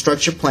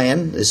infrastructure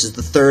plan. This is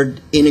the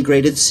third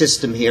integrated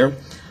system here.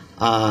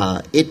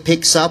 It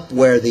picks up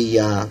where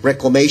the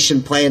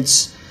reclamation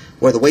plants,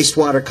 where the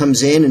wastewater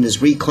comes in and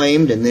is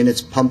reclaimed, and then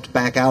it's pumped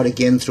back out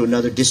again through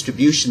another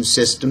distribution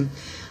system.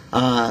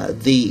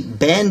 The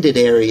banded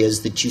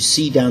areas that you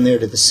see down there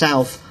to the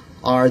south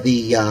are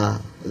the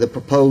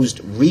proposed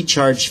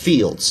recharge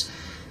fields.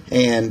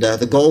 And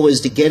the goal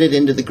is to get it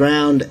into the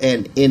ground,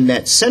 and in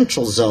that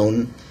central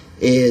zone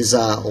is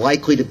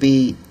likely to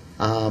be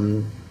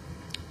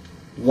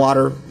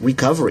water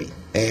recovery.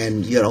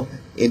 And, you know,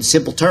 in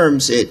simple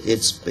terms,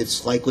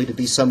 it's likely to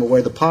be somewhere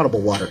where the potable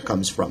water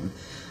comes from.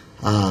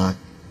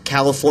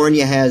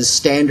 California has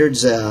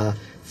standards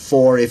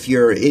for if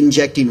you're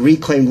injecting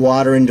reclaimed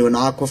water into an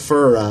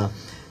aquifer,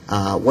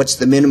 what's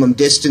the minimum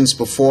distance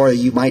before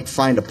you might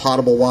find a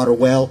potable water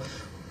well.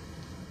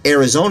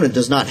 Arizona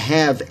does not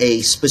have a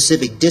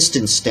specific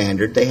distance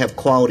standard. They have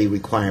quality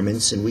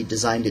requirements, and we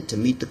designed it to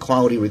meet the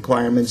quality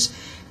requirements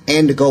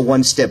and to go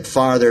one step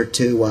farther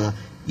to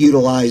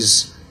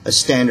utilize a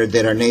standard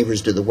that our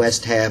neighbors to the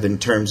west have in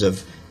terms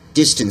of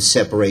distance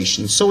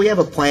separation. So we have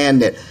a plan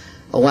that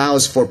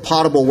allows for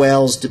potable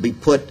wells to be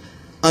put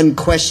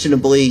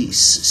unquestionably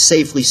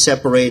safely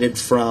separated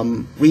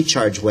from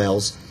recharge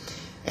wells.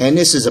 And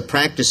this is a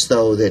practice,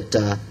 though,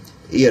 that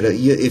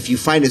if you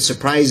find it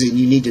surprising,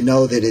 you need to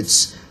know that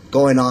it's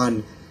going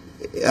on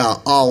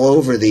all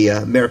over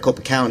the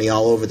Maricopa County,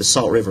 all over the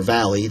Salt River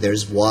Valley.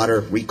 There's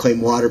water,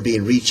 reclaimed water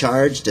being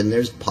recharged, and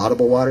there's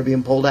potable water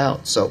being pulled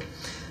out. So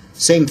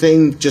same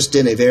thing, just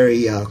in a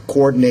very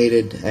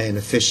coordinated and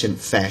efficient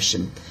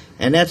fashion.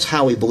 And that's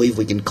how we believe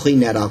we can clean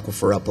that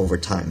aquifer up over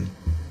time.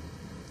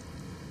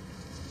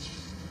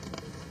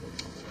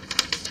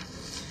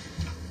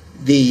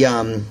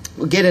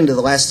 We'll get into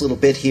the last little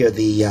bit here.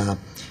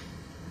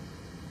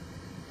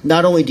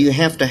 Not only do you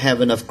have to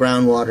have enough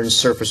groundwater and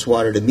surface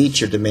water to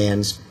meet your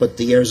demands, but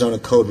the Arizona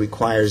Code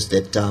requires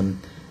that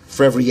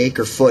for every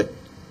acre foot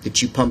that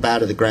you pump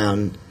out of the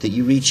ground, that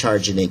you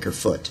recharge an acre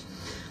foot.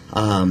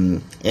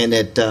 And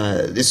that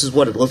this is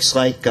what it looks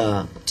like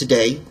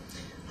today.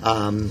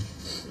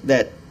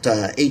 That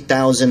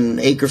 8,000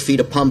 acre feet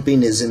of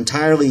pumping is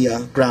entirely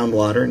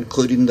groundwater,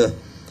 including the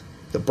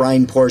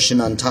brine portion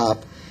on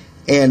top.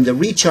 And the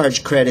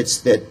recharge credits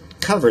that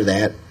cover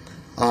that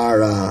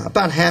are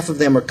about half of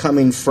them are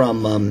coming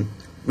from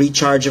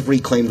recharge of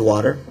reclaimed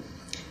water,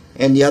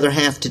 and the other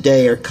half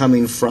today are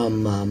coming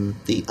from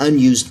the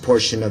unused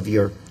portion of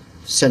your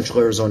Central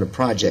Arizona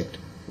Project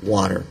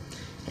water.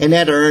 And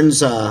that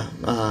earns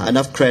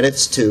enough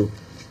credits to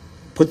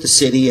put the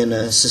city in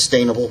a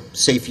sustainable,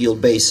 safe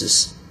yield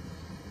basis.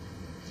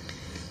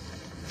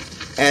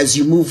 As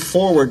you move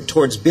forward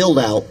towards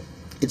build-out,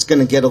 it's going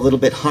to get a little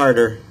bit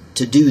harder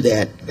to do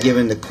that,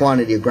 given the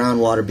quantity of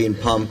groundwater being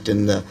pumped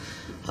and with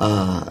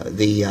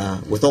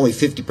only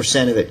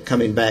 50% of it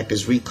coming back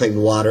as reclaimed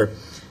water,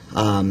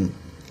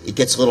 it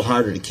gets a little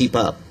harder to keep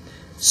up.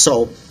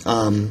 So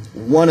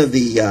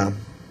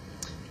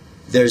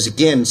there's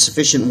again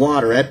sufficient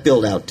water at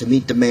build-out to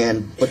meet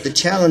demand, but the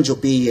challenge will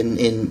be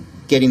in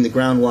getting the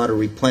groundwater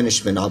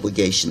replenishment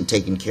obligation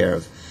taken care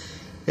of.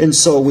 And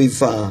so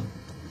we've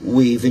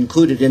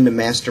included in the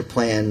master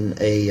plan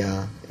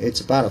it's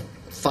about a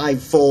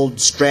 5-fold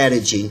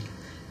strategy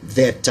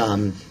that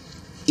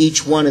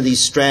each one of these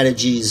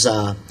strategies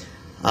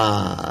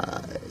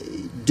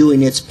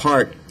doing its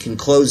part can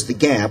close the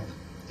gap.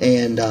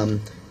 And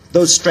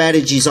those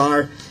strategies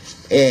are,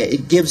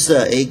 it gives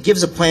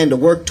a plan to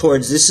work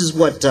towards. This is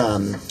what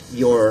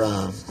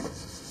your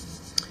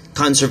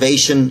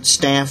conservation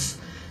staff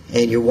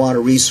and your water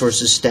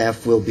resources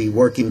staff will be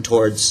working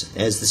towards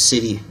as the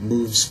city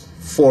moves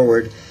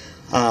forward.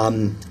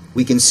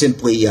 We can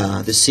simply,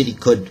 the city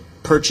could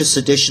purchase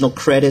additional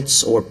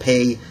credits or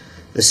pay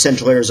the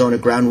Central Arizona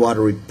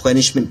Groundwater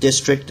Replenishment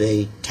District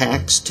a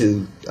tax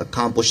to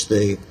accomplish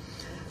the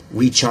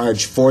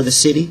recharge for the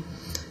city.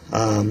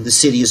 The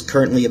city is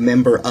currently a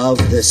member of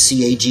the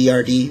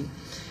CAGRD,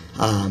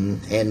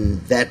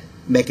 and that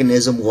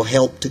mechanism will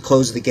help to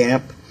close the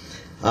gap.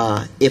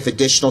 If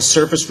additional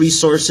surface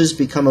resources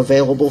become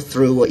available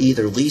through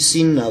either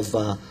leasing of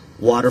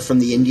water from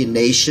the Indian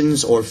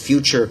nations or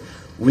future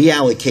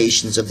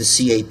reallocations of the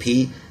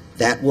CAP,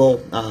 that will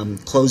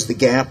close the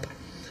gap.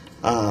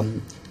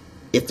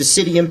 If the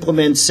city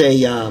implements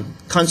a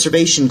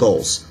conservation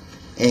goals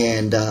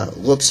and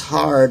looks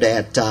hard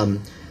at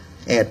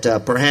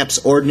perhaps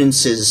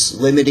ordinances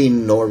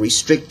limiting or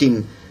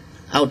restricting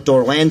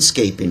outdoor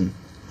landscaping,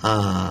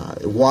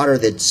 water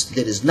that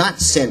is not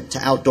sent to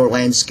outdoor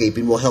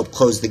landscaping will help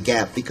close the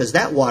gap, because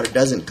that water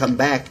doesn't come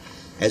back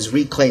as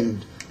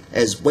reclaimed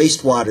as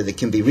wastewater that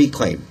can be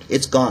reclaimed.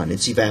 It's gone.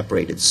 It's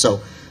evaporated.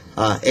 So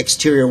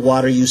exterior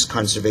water use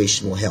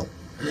conservation will help.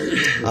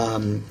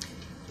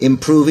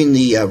 Improving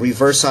the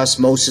reverse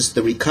osmosis,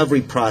 the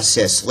recovery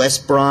process, less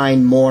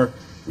brine, more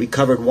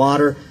recovered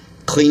water,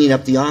 cleaning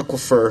up the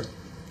aquifer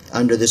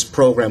under this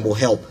program will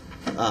help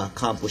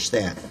accomplish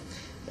that.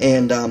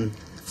 And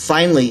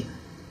finally,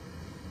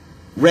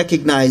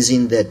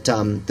 recognizing that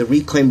the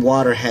reclaimed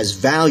water has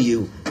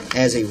value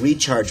as a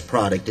recharge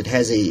product. It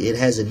has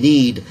a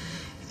need,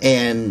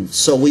 and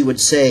so we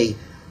would say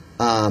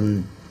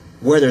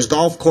where there's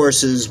golf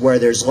courses, where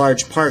there's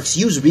large parks,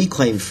 use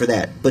reclaimed for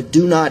that, but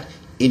do not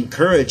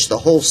encourage the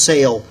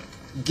wholesale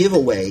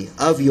giveaway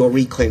of your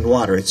reclaimed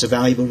water. It's a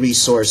valuable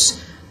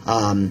resource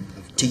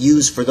to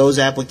use for those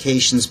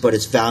applications, but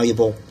it's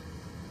valuable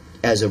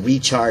as a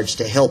recharge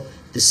to help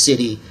the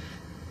city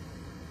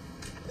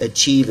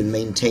achieve and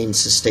maintain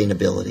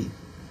sustainability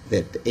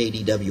that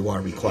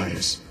ADWR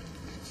requires.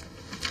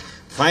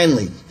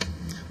 Finally,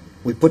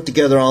 we put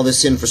together all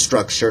this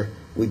infrastructure,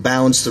 we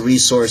balance the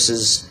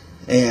resources,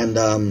 and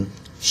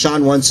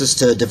Sean wants us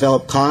to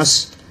develop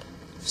costs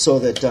so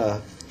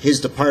that his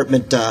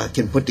department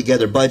can put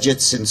together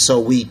budgets, and so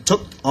we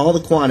took all the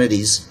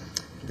quantities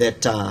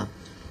that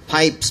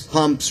pipes,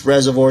 pumps,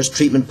 reservoirs,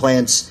 treatment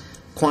plants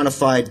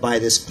quantified by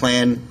this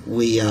plan.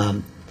 We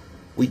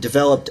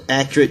developed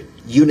accurate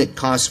unit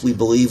costs. We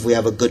believe we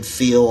have a good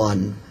feel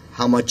on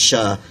how much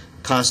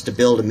costs to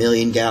build 1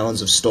 million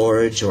gallons of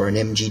storage or an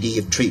MGD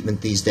of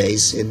treatment these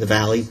days in the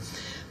valley.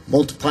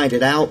 Multiplied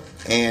it out,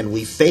 and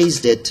we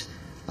phased it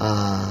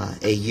a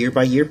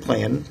year-by-year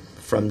plan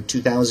from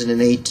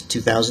 2008 to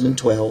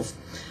 2012,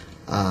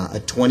 a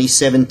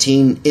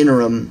 2017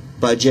 interim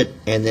budget,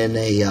 and then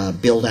a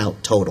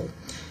build-out total.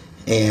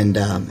 And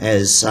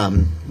as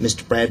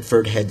Mr.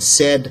 Bradford had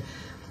said,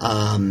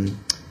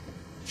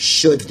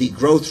 should the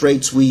growth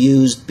rates we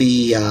used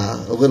be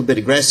a little bit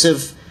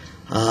aggressive,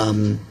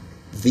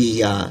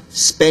 the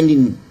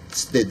spending,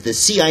 the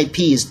CIP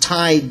is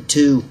tied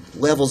to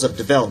levels of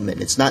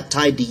development. It's not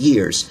tied to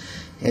years.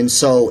 And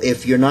so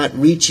if you're not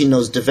reaching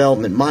those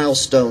development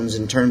milestones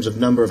in terms of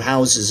number of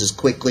houses as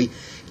quickly,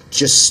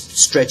 just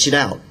stretch it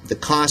out. The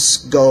costs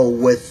go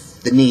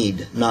with the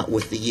need, not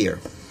with the year.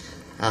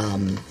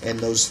 And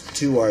those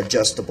two are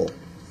adjustable.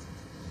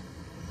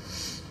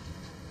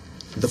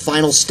 The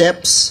final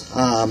steps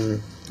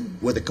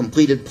with a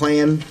completed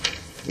plan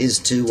is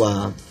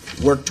to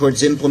work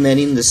towards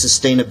implementing the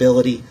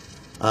sustainability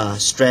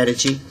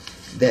strategy.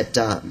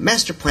 That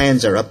master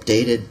plans are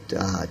updated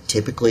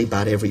typically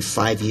about every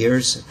 5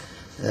 years.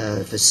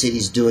 If a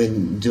city's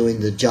doing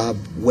the job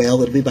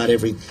well, it'll be about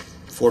every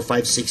 4,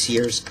 5, 6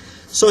 years.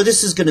 So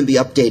this is going to be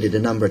updated a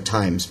number of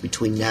times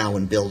between now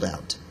and build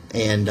out.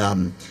 And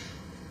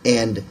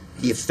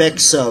the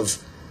effects of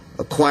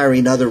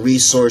acquiring other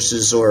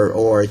resources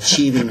or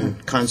achieving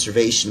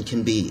conservation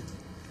can be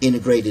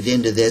integrated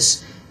into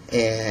this,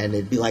 and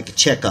it'd be like a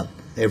checkup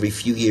every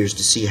few years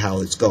to see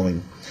how it's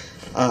going.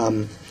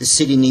 The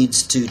city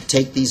needs to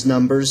take these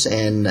numbers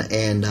and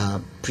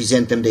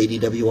present them to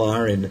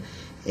ADWR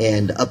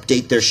and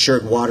update their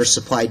shared water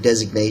supply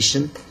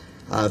designation.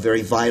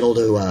 Very vital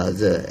to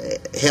the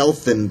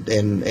health and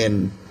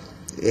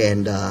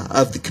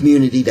of the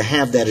community to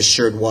have that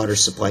assured water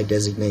supply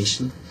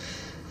designation.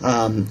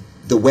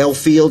 The well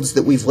fields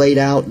that we've laid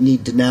out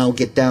need to now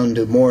get down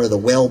to more of the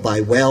well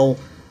by well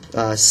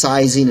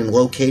sizing and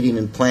locating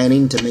and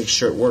planning to make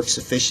sure it works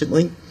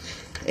efficiently.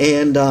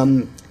 And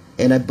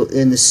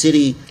the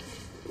city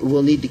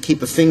will need to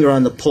keep a finger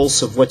on the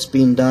pulse of what's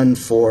being done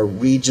for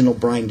regional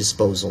brine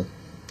disposal,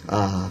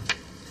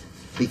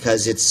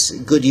 because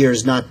Goodyear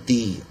is not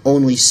the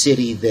only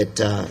city that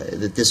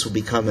this will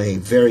become a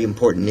very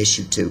important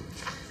issue to.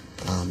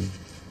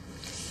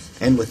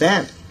 And with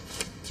that,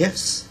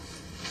 yes,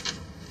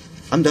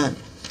 I'm done.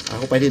 I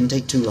hope I didn't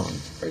take too long.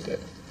 Very good.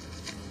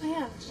 I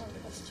have one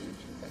question,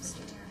 Mr.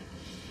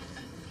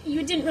 Mayor.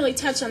 You didn't really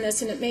touch on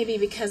this, and it may be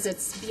because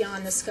it's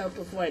beyond the scope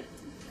of what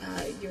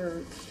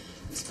you're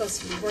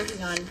supposed to be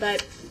working on,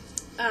 but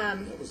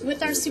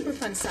with our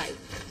Superfund site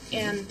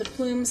and the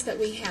plumes that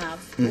we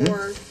have,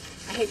 or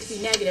I hate to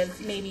be negative,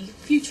 maybe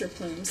future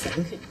plumes that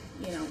could,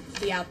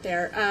 be out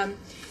there.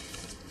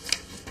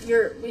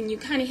 When you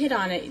kind of hit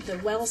on it, the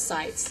well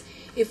sites.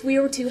 If we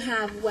were to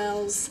have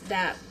wells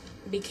that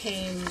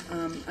became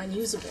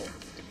unusable,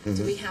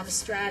 do we have a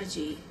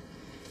strategy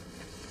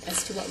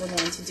as to what we're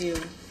going to do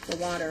for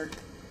water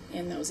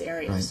in those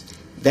areas? Right.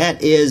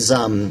 That is,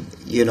 one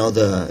of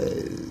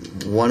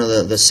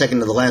the second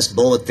to the last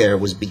bullet there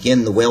was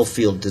begin the well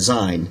field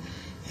design,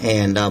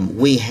 and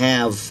we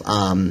have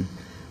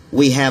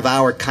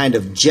our kind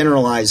of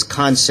generalized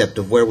concept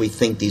of where we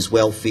think these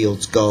well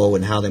fields go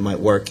and how they might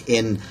work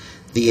in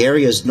the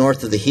areas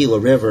north of the Gila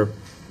River,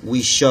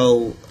 we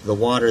show the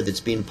water that's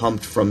being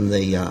pumped from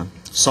the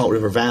Salt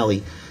River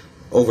Valley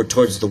over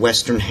towards the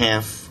western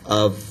half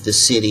of the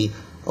city,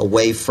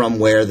 away from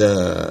where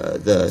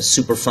the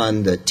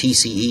Superfund, the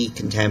TCE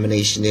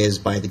contamination is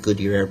by the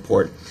Goodyear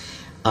Airport.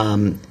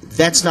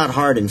 That's not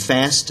hard and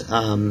fast.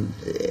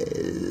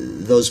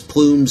 Those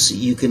plumes,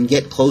 you can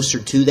get closer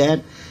to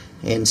that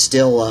and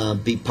still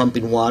be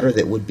pumping water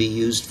that would be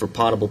used for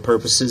potable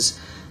purposes.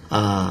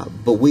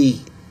 But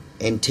we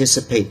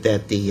anticipate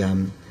that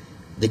the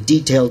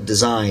detailed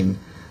design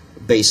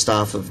based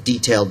off of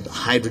detailed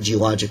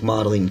hydrogeologic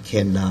modeling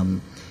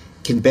can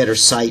better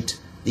site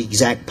the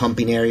exact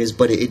pumping areas,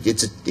 but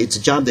it's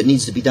a job that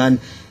needs to be done.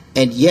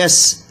 And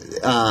yes,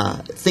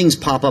 things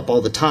pop up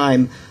all the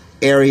time.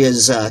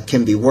 Areas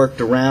can be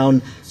worked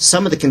around.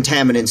 Some of the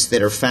contaminants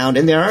that are found,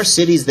 and there are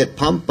cities that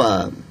pump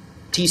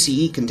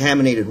TCE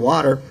contaminated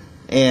water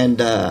and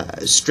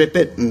strip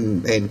it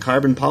and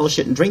carbon polish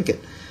it and drink it.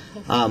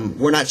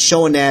 We're not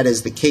showing that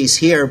as the case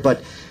here,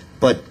 but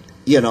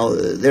you know,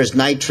 there's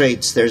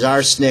nitrates, there's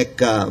arsenic.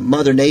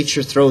 Mother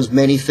Nature throws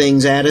many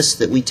things at us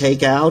that we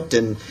take out,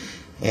 and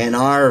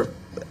our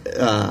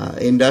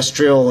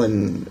industrial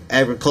and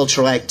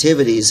agricultural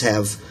activities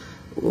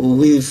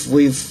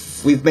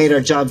we've made our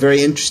job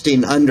very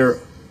interesting under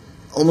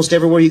almost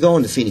everywhere you go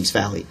in the Phoenix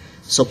Valley.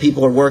 So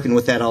people are working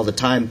with that all the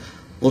time.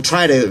 We'll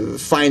try to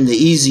find the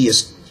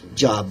easiest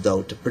job,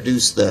 though, to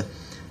produce the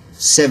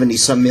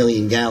 70-some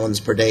million gallons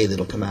per day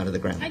that'll come out of the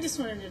ground. I just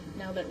wanted to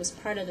know that was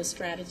part of the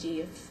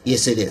strategy of...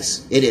 Yes, it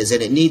is. It is,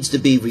 and it needs to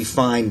be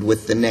refined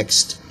with the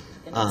next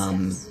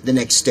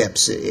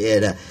steps.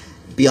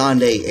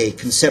 Beyond a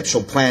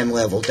conceptual plan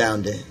level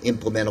down to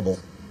implementable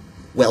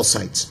well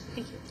sites.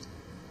 Thank you.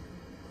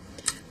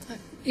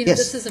 You know, Yes.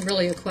 this isn't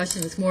really a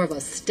question, it's more of a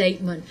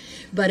statement,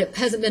 but it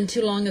hasn't been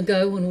too long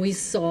ago when we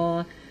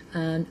saw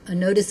a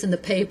notice in the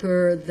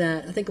paper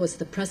that, I think it was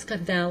the Prescott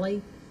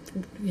Valley,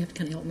 you have to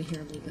kind of help me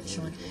here a little bit,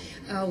 Sean,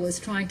 was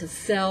trying to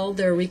sell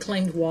their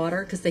reclaimed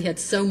water because they had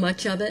so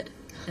much of it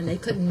and they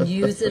couldn't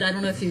use it. I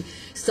don't know if you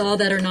saw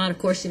that or not. Of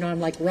course, you know, I'm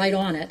like right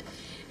on it.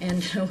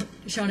 And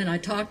Sean and I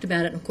talked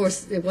about it, and of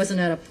course, it wasn't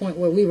at a point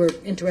where we were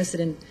interested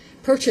in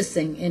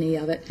purchasing any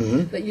of it.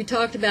 Mm-hmm. But you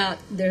talked about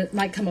there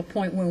might come a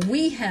point when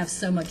we have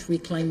so much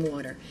reclaimed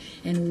water,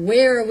 and what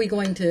are we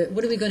going to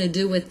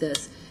do with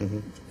this? Mm-hmm.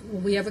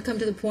 Will we ever come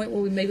to the point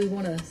where we maybe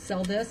want to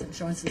sell this? And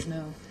Sean says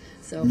no.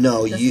 So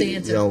No, that's the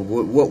answer.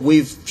 what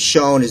we've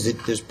shown is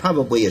that there's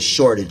probably a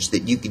shortage,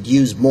 that you could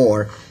use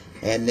more,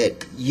 and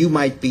that you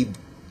might be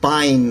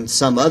buying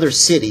some other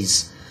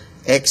cities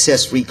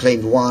excess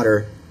reclaimed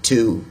water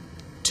to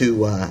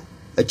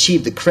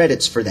achieve the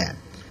credits for that,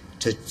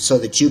 so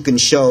that you can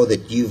show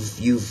that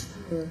you've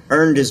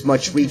earned as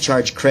much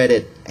recharge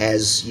credit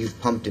as you've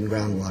pumped in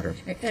groundwater.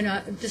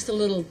 And just a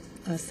little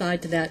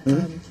aside to that,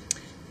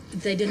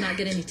 they did not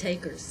get any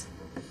takers.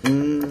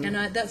 And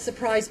that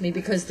surprised me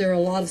because there are a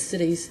lot of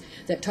cities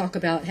that talk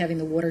about having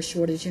the water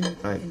shortage, and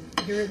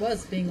here it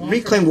was being offered.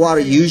 Reclaimed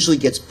water usually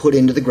gets put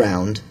into the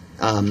ground,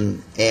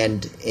 and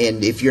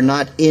if you're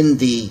not in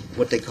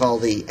what they call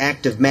the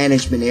active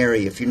management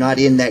area, if you're not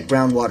in that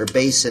groundwater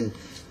basin,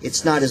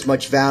 it's not as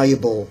much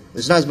valuable.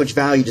 There's not as much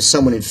value to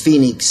someone in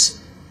Phoenix,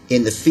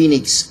 in the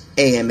Phoenix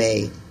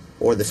AMA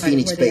or the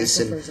Phoenix where the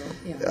Basin,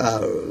 aquifers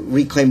are,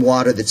 reclaimed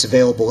water that's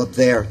available up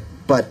there.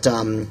 But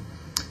there'll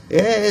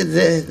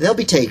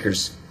be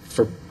takers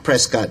for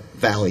Prescott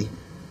Valley.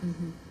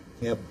 Mm-hmm.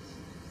 Yep.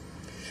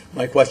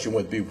 My question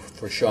would be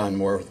for Sean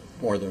more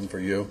than for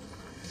you.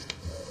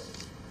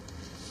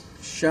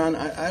 Sean,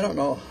 I don't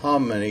know how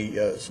many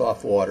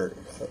soft water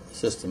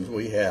systems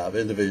we have,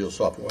 individual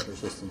soft water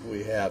systems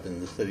we have in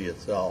the city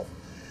itself,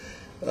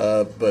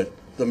 but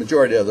the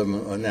majority of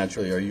them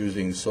naturally are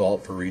using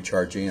salt for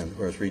recharging, and of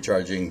course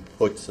recharging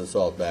puts the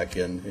salt back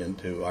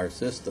into our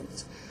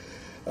systems.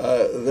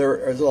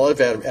 There is a lot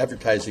of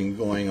advertising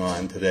going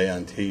on today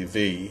on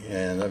TV,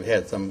 and I've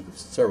had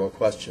several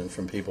questions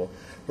from people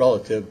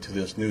relative to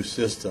this new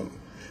system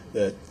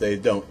that they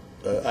don't.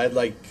 I'd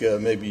like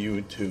maybe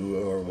you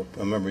to, or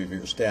a member of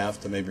your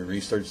staff, to maybe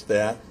research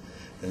that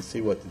and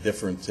see what the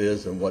difference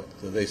is, and what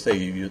they say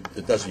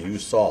it doesn't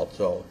use salt,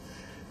 so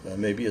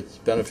maybe it's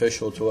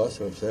beneficial to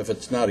us. Or if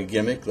it's not a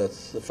gimmick,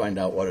 let's find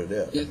out what it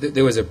is. Yeah,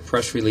 there was a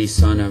press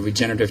release on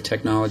regenerative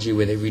technology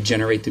where they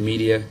regenerate the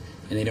media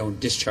and they don't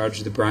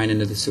discharge the brine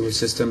into the sewer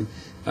system.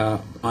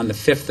 On the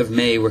 5th of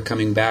May, we're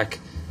coming back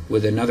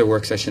with another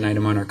work session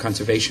item on our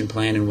conservation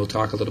plan, and we'll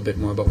talk a little bit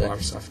more about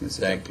water softness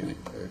at Thank that you. point.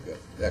 Very good.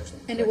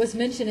 Excellent. And it was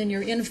mentioned in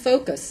your In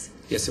Focus.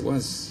 Yes, it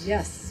was.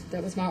 Yes,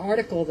 that was my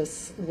article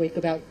this week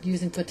about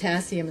using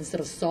potassium instead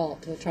of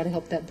salt to try to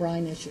help that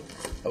brine issue.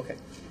 Okay.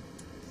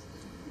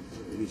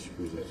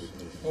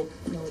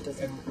 No, it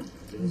does not.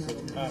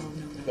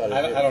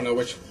 I don't know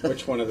which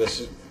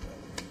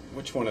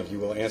one of you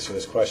will answer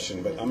this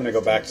question, but I'm going to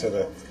go back to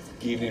the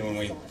evening when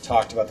we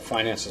talked about the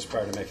finances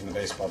prior to making the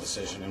baseball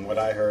decision, and what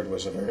I heard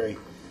was a very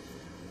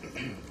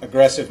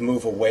aggressive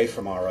move away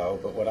from RO,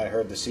 but what I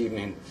heard this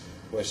evening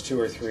was 2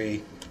 or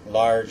 3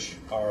 large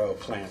RO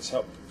plants.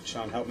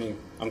 Sean, help me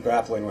I'm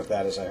grappling with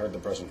that as I heard the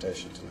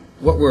presentation tonight.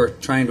 What we're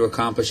trying to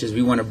accomplish is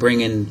we want to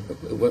bring in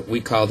what we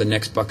call the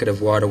next bucket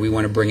of water. We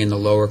want to bring in the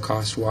lower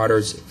cost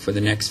waters for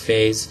the next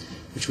phase,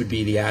 which would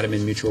be the Adam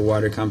Mutual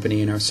Water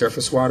Company and our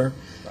surface water.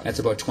 That's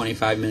about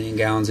 25 million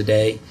gallons a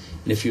day.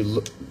 And if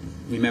you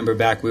remember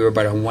back, we were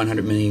about a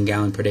 100 million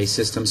gallon per day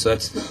system, so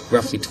that's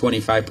roughly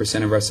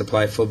 25% of our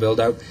supply full build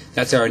out.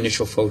 That's our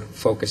initial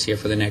focus here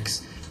for the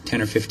next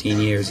 10 or 15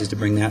 years, is to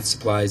bring those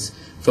supplies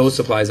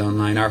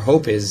online. Our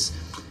hope is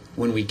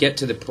when we get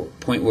to the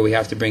point where we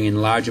have to bring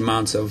in large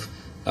amounts of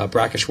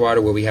brackish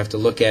water, where we have to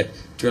look at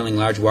drilling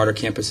large water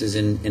campuses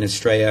in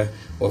Australia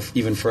or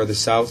even further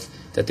south,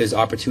 that there's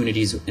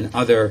opportunities in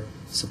other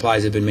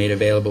supplies that have been made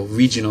available,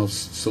 regional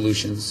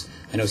solutions.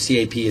 I know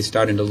CAP is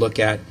starting to look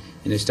at,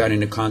 and they're starting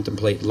to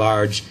contemplate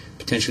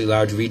potentially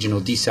large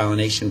regional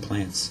desalination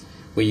plants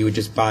where you would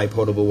just buy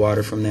potable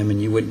water from them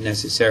and you wouldn't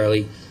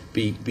necessarily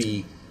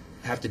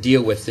have to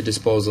deal with the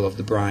disposal of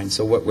the brine.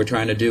 So what we're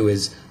trying to do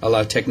is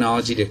allow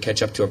technology to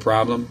catch up to a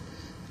problem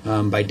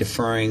by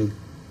deferring,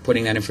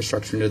 putting that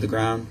infrastructure into the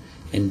ground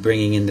and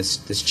bringing in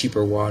this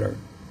cheaper water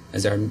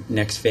as our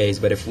next phase.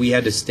 But if we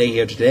had to stay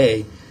here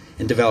today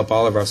and develop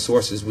all of our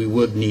sources, we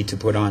would need to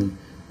put on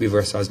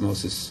reverse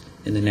osmosis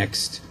in the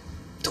next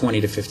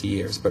 20 to 50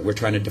 years. But we're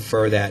trying to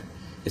defer that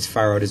as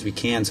far out as we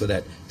can so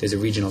that there's a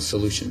regional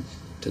solution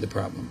to the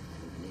problem.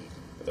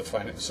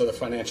 So the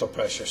financial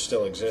pressure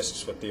still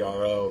exists with the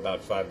RO,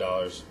 about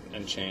 $5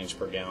 and change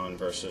per gallon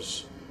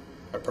versus,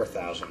 or per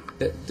thousand.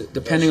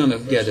 Depending on the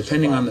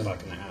 $1.50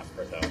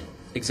 per thousand.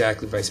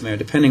 Exactly, Vice Mayor.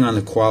 Depending on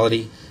the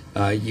quality,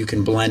 you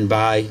can blend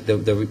by.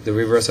 The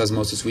reverse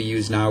osmosis we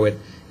use now at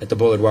the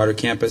Bullard Water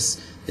Campus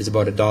is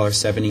about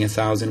 $1.70 a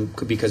thousand,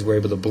 because we're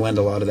able to blend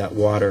a lot of that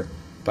water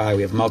by.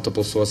 We have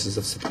multiple sources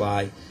of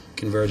supply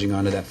converging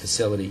onto that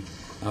facility.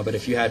 But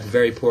if you had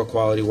very poor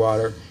quality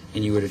water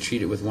and you were to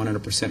treat it with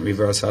 100%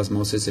 reverse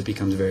osmosis, it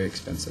becomes very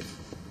expensive.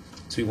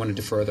 So we want to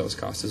defer those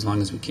costs as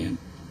long as we can.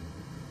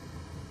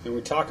 And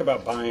we talk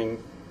about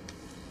buying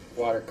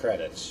water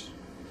credits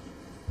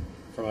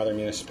from other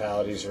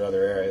municipalities or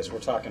other areas. We're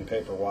talking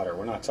paper water.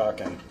 We're not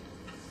talking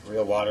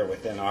real water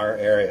within our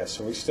area.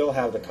 So we still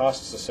have the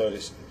costs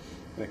associated.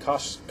 And the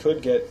costs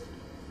could get,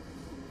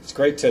 it's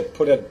great to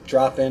put a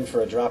drop in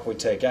for a drop we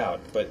take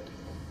out, but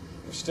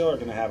we still are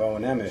going to have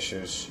O&M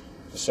issues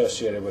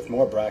associated with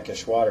more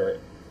brackish water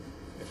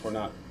if we're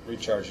not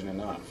recharging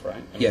enough, right? I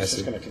mean, Yes. It's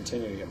just going to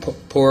continue to get more.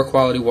 Poor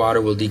quality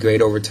water will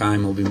degrade over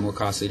time, will be more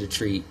costly to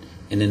treat,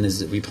 and then there's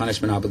the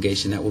replenishment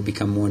obligation that will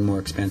become more and more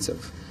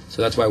expensive.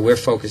 So that's why we're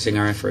focusing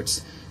our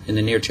efforts in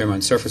the near term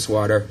on surface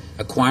water,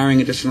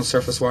 acquiring additional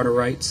surface water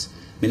rights.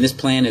 I mean, this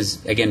plan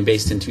is, again,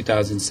 based in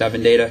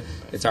 2007 data.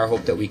 It's our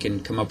hope that we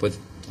can come up with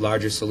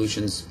larger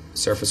solutions,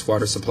 surface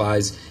water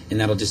supplies, and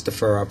that'll just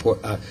defer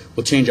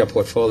we'll change our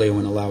portfolio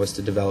and allow us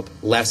to develop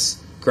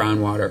less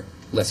groundwater,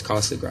 less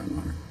costly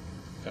groundwater.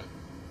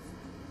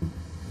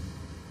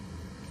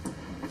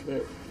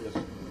 Yes,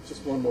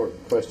 just one more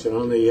question.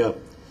 On the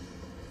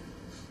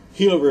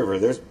Gila River,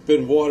 there's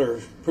been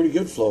water, pretty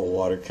good flow of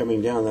water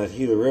coming down that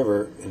Gila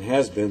River, and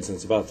has been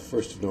since about the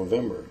 1st of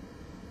November.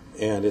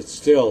 And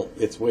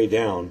it's way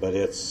down, but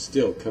it's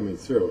still coming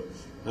through.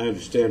 I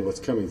understand what's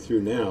coming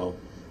through now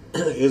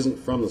isn't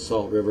from the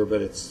Salt River,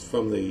 but it's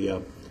from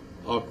the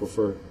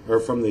aquifer, or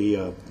from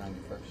the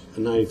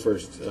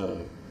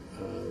 91st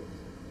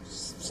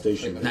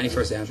station.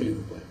 91st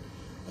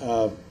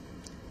Avenue.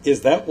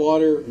 Is that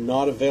water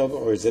not available,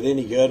 or is it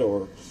any good,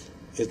 or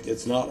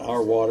it's not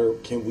our water?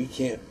 We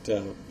can't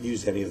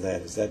use any of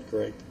that. Is that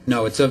correct?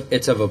 No, it's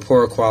of a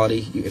poorer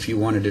quality. If you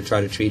wanted to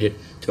try to treat it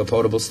to a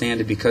potable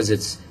standard, because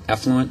it's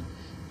effluent,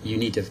 you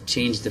need to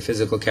change the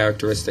physical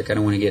characteristic. I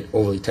don't want to get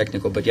overly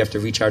technical, but you have to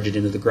recharge it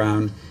into the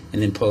ground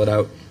and then pull it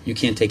out. You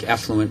can't take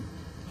effluent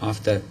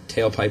off the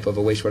tailpipe of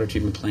a wastewater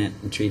treatment plant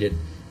and treat it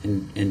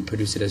and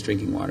produce it as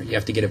drinking water. You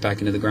have to get it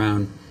back into the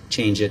ground,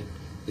 change it,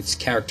 its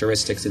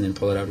characteristics, and then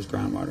pull it out as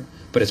groundwater.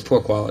 But it's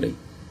poor quality.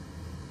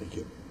 Thank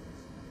you.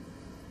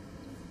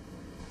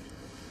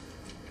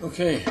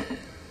 Okay,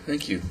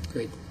 thank you.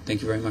 Great.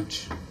 Thank you very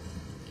much.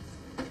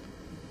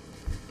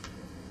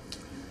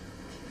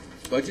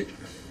 Budget?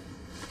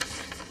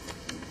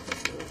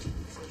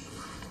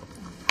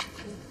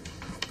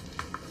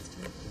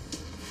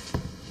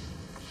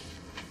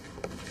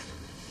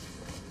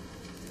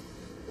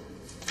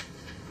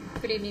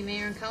 Good evening,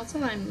 Mayor and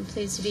Council. I'm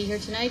pleased to be here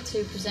tonight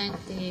to present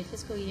the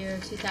fiscal year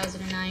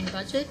 2009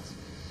 budget.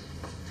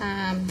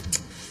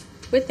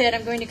 With that,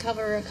 I'm going to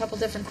cover a couple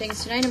different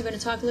things tonight. I'm going to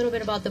talk a little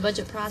bit about the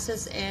budget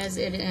process as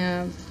it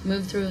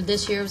moved through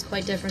this year. It was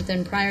quite different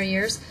than prior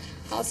years.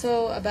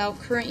 Also about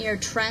current year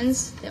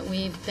trends that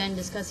we've been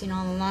discussing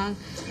all along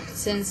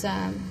since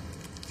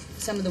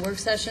some of the work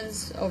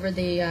sessions over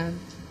the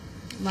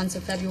months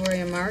of February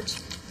and March.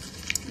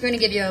 I'm going to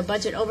give you a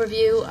budget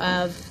overview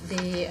of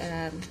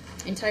the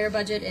entire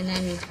budget and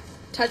then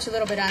touch a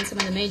little bit on some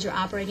of the major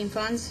operating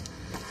funds,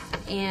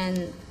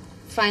 and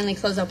finally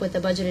close up with the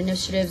budget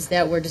initiatives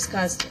that were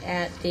discussed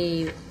at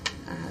the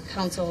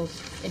council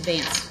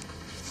advance.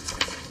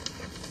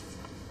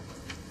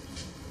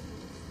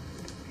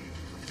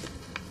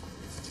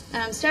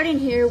 Starting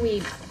here,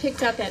 we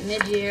picked up at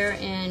mid-year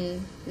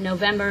in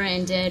November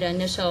and did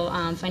initial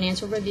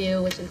financial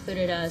review, which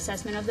included an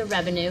assessment of the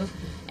revenue.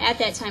 At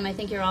that time, I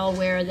think you're all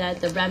aware that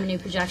the revenue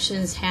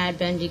projections had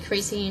been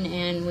decreasing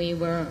and we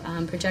were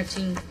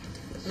projecting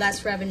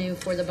less revenue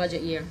for the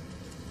budget year.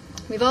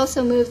 We've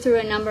also moved through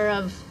a number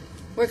of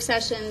work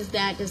sessions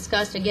that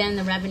discussed, again,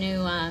 the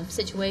revenue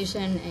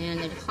situation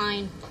and the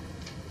decline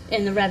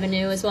in the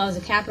revenue, as well as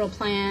the capital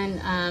plan,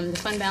 the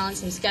fund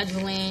balance and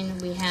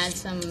scheduling. We had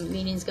some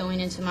meetings going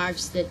into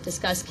March that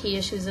discussed key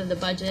issues of the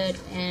budget,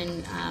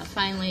 and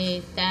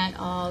finally that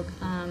all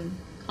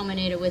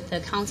culminated with the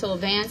council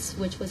advance,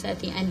 which was at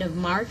the end of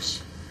March.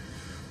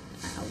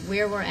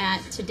 Where we're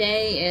at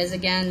today is,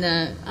 again,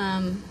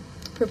 the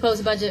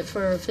proposed budget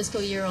for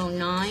fiscal year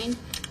 '09.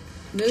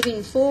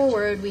 Moving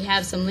forward, we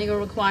have some legal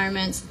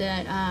requirements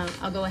that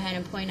I'll go ahead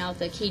and point out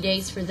the key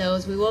dates for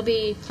those. We will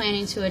be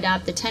planning to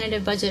adopt the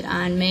tentative budget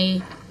on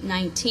May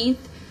 19th,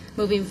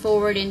 moving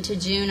forward into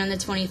June on the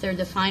 23rd,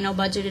 the final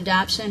budget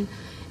adoption,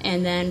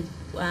 and then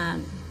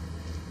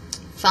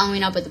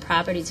following up with the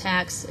property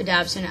tax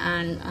adoption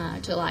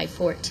on July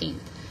 14th.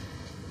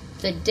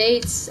 The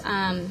dates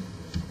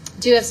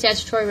do have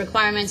statutory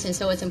requirements, and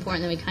so it's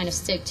important that we kind of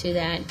stick to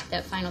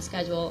that final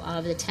schedule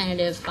of the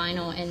tentative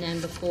final, and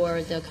then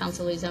before the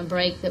council leaves on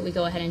break, that we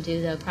go ahead and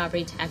do the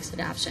property tax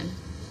adoption.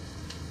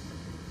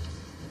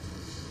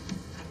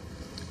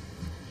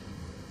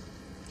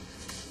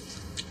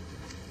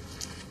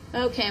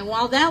 Okay,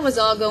 while that was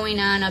all going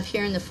on up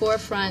here in the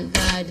forefront,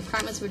 the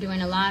departments were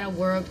doing a lot of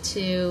work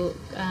to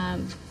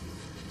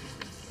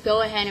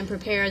go ahead and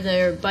prepare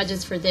their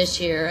budgets for this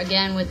year.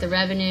 Again, with the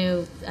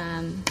revenue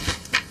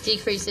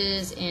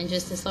decreases and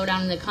just the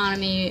slowdown in the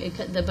economy,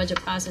 the budget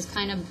process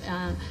kind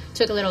of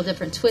took a little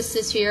different twist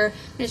this year.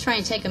 I'm going to try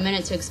and take a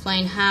minute to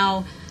explain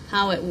how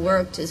it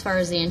worked as far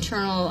as the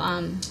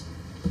internal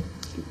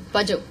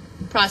budget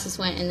process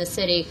went in the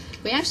city.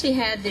 We actually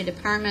had the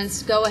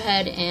departments go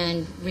ahead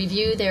and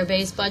review their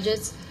base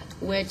budgets,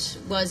 which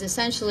was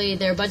essentially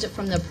their budget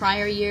from the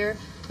prior year,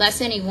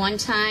 less any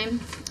one-time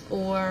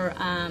or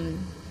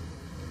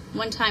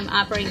one-time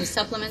operating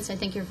supplements. I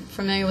think you're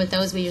familiar with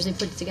those. We usually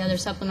put together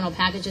supplemental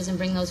packages and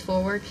bring those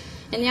forward.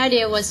 And the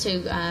idea was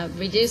to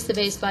reduce the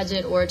base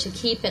budget or to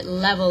keep it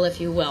level,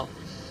 if you will.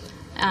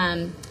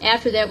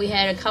 After that, we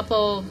had a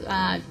couple,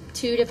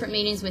 2 different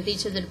meetings with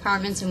each of the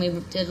departments, and we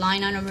did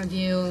line item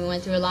review, and we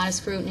went through a lot of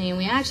scrutiny, and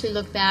we actually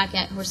looked back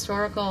at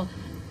historical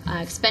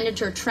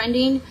expenditure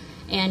trending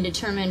and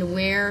determined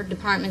where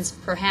departments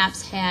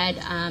perhaps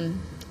had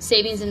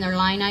savings in their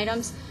line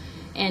items,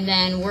 and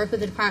then work with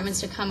the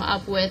departments to come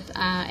up with,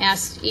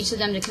 ask each of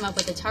them to come up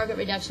with a target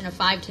reduction of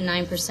 5 to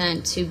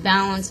 9% to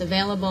balance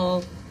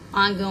available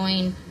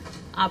ongoing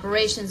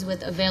operations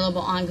with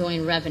available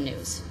ongoing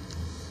revenues.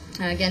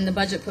 Again, the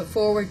budget put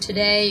forward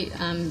today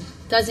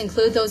does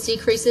include those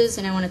decreases,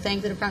 and I want to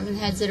thank the department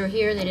heads that are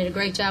here. They did a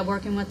great job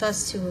working with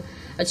us to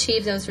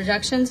achieve those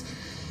reductions.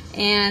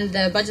 And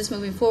the budgets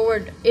moving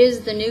forward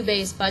is the new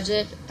base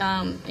budget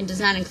and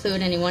does not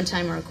include any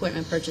one-time or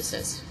equipment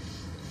purchases.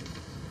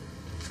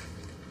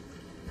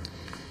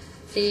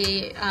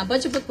 The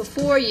budget book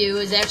before you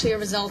is actually a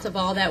result of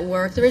all that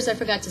work. There is, I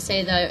forgot to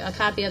say, a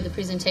copy of the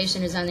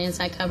presentation is on the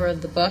inside cover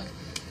of the book.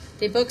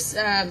 The books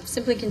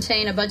simply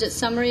contain a budget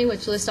summary,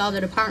 which lists all the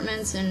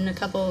departments and a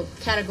couple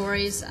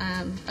categories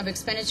of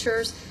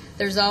expenditures.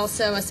 There's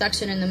also a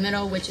section in the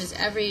middle, which is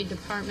every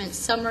department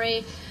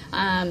summary.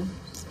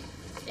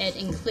 It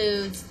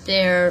includes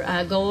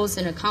their goals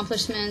and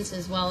accomplishments,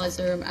 as well as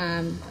their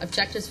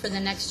objectives for the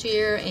next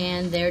year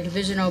and their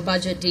divisional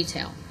budget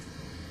detail.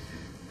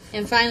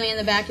 And finally, in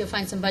the back, you'll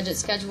find some budget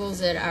schedules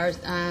that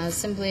are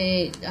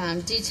simply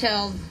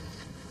detailed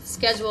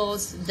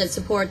schedules that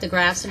support the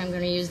graphs that I'm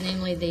going to use,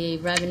 namely the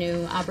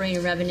revenue,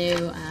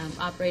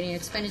 operating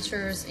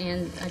expenditures,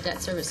 and a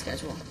debt service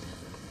schedule.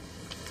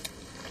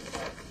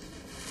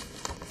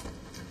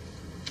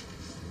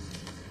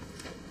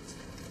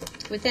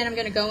 With that, I'm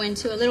going to go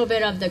into a little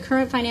bit of the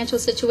current financial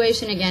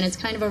situation. Again, it's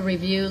kind of a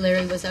review.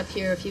 Larry was up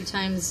here a few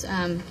times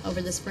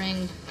over the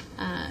spring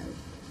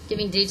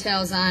giving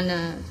details on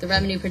the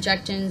revenue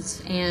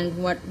projections and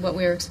what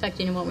we were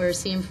expecting and what we were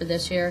seeing for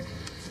this year.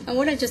 And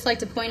what I'd just like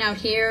to point out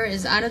here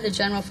is out of the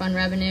general fund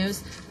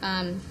revenues,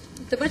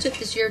 the budget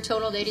this year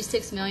totaled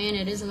 $86 million.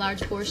 It is a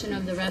large portion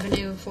of the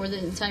revenue for the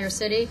entire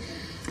city.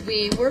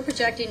 We were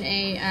projecting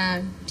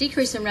a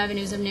decrease in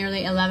revenues of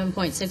nearly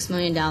 $11.6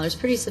 million,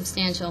 pretty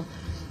substantial.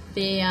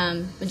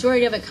 The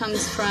majority of it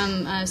comes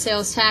from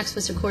sales tax,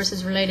 which of course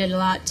is related a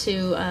lot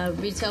to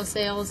retail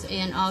sales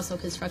and also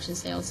construction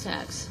sales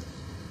tax.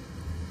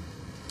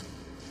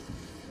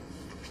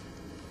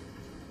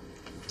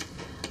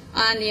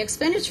 On the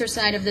expenditure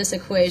side of this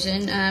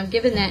equation,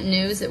 given that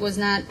news, it was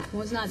not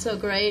so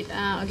great.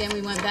 Again,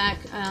 we went back.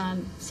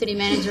 City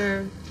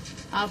manager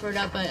offered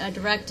up a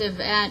directive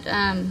at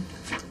I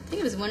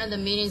think it was one of the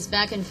meetings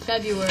back in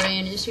February,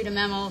 and issued a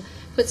memo,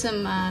 put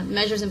some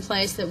measures in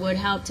place that would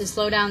help to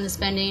slow down the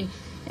spending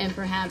and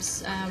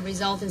perhaps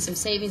result in some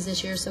savings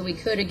this year, so we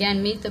could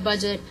again meet the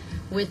budget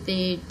with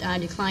the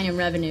decline in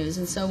revenues.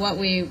 And so what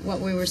we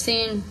were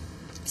seeing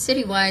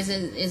city-wise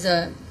is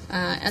a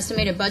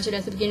estimated budget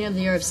at the beginning of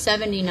the year of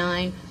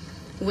 79.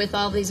 With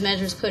all these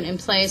measures put in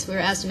place, we're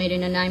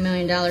estimating a $9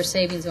 million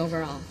savings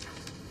overall.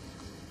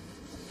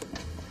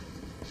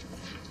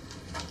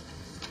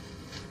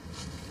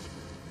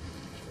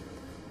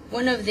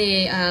 One of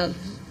the,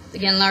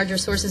 again, larger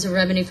sources of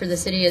revenue for the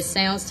city is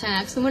sales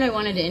tax. And what I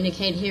wanted to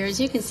indicate here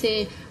is you can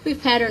see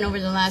we've patterned over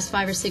the last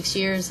 5 or 6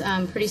 years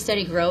pretty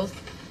steady growth.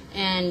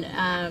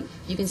 And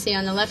you can see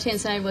on the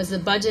left-hand side was the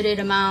budgeted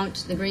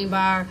amount, the green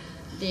bar,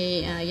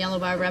 the yellow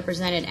bar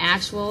represented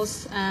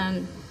actuals.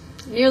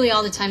 Nearly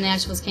all the time the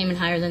actuals came in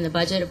higher than the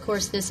budget. Of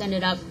course, this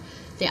ended up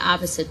the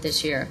opposite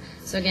this year.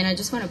 So again, I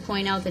just want to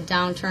point out the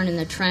downturn in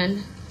the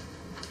trend.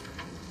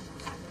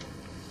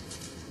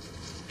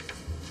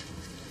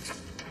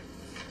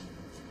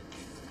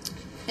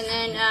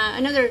 And then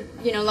another,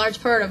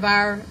 large part of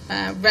our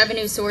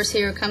revenue source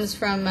here comes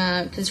from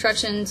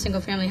construction,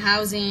 single-family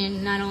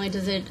housing. Not only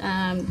does it,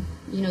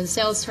 the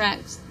sales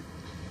tax,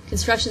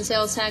 construction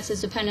sales tax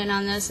is dependent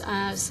on this.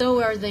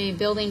 So are the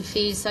building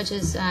fees, such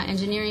as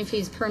engineering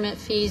fees, permit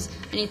fees,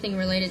 anything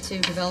related to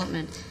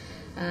development.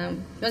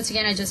 Once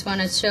again, I just want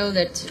to show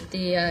that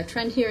the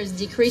trend here is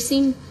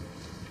decreasing.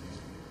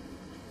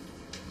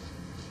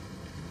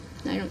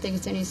 I don't think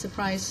it's any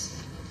surprise.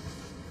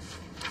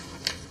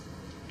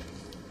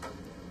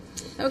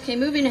 Okay,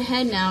 moving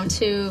ahead now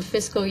to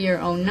fiscal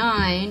year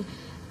 09,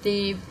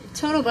 the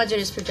total budget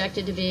is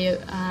projected to be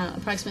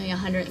approximately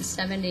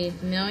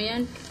 $170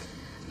 million.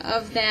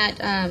 Of that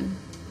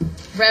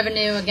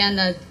revenue, again,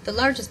 the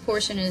largest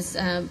portion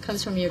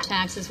comes from your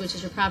taxes, which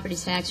is your property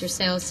tax, your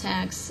sales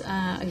tax,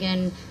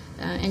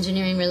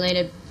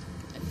 engineering-related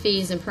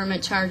fees and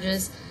permit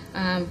charges.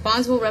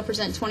 Bonds will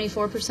represent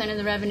 24% of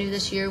the revenue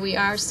this year. We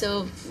are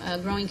still a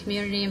growing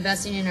community,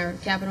 investing in our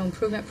capital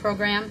improvement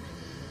program.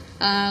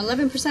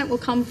 11% will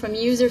come from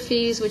user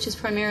fees, which is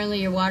primarily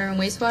your water and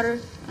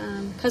wastewater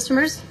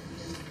customers.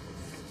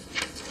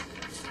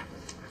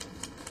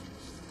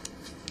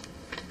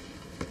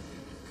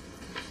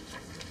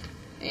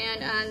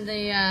 And on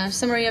the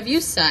summary of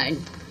use side,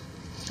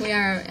 we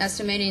are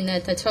estimating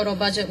that the total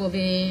budget will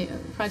be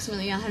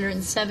approximately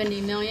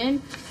 $170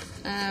 million.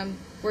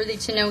 Worthy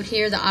to note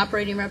here, the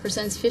operating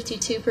represents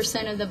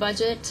 52% of the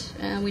budget.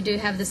 We do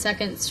have the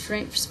second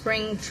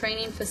spring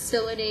training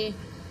facility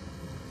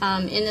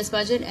in this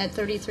budget at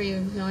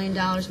 $33 million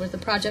worth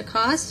of project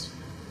cost.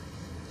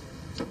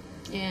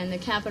 And the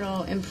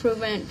capital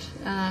improvement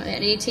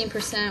at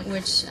 18%,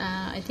 which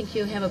I think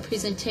you have a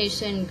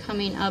presentation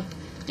coming up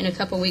in a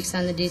couple weeks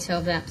on the detail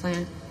of that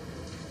plan.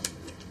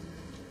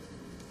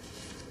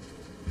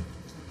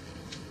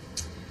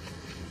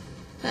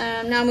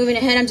 Now moving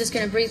ahead, I'm just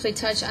going to briefly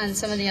touch on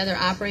some of the other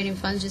operating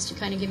funds just to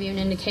kind of give you an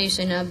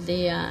indication of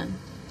the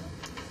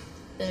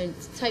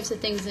types of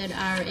things that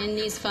are in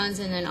these funds,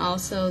 and then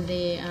also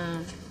the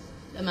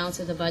amounts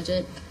of the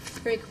budget.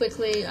 Very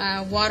quickly,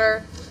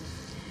 water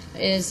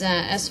is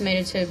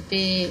estimated to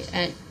be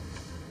at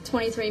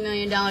 $23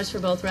 million for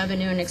both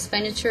revenue and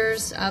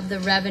expenditures. Of the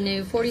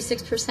revenue,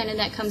 46% of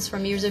that comes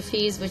from user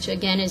fees, which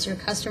again is your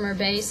customer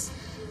base.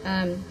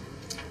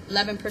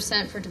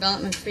 11% for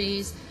development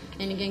fees,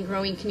 and again,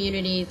 growing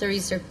community.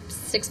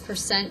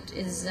 36%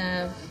 is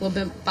will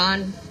be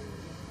bond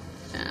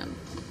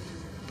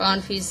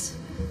fees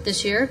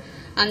this year.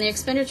 On the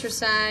expenditure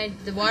side,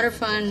 the water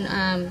fund,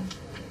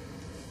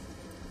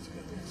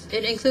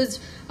 it includes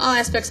all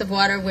aspects of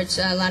water, which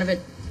a lot of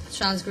it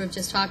Sean's group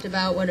just talked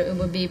about. What it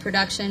would be: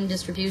 production,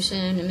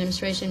 distribution,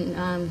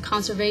 administration,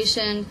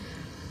 conservation.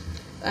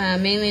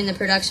 Mainly in the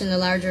production, the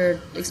larger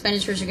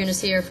expenditures you're going to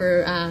see are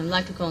for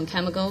electrical and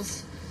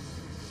chemicals.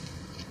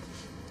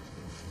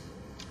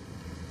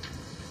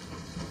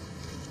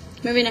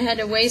 Moving ahead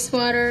to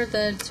wastewater,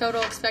 the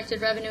total expected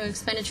revenue and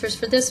expenditures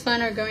for this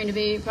fund are going to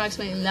be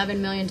approximately $11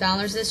 million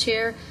this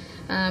year.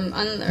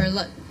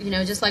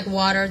 Just like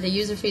water, the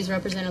user fees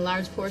represent a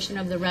large portion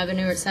of the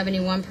revenue at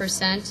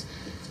 71%.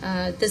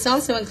 This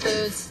also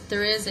includes,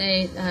 there is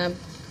a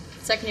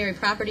secondary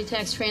property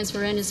tax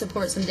transfer in to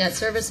support some debt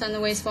service on the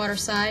wastewater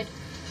side.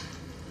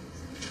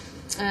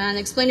 On the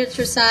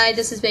expenditure side,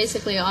 this is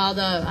basically all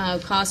the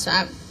costs to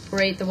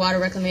operate the water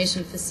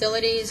reclamation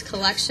facilities,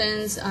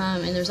 collections,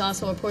 and there's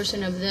also a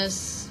portion of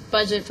this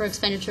budget for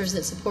expenditures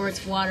that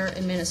supports water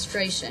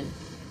administration.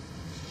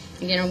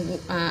 Again,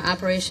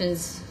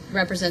 operations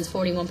represents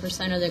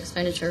 41% of the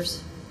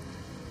expenditures.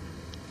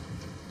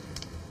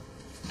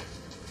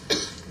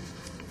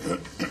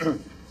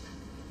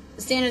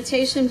 The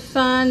sanitation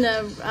fund,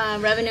 the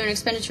revenue and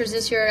expenditures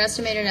this year are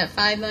estimated at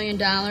 $5 million.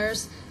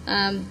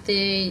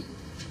 The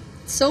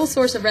sole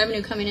source of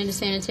revenue coming into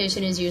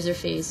sanitation is user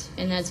fees,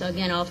 and that's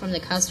again all from the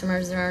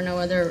customers. There are no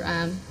other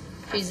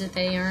fees that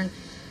they earn.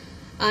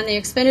 On the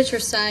expenditure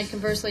side,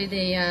 conversely,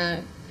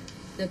 the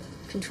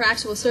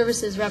contractual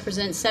services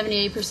represent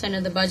 78%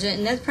 of the budget,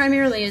 and that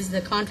primarily is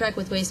the contract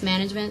with Waste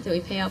Management that we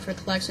pay out for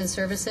collection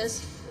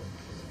services.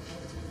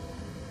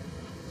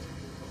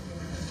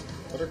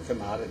 What are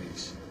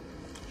commodities?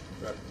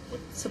 What-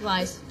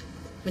 Supplies,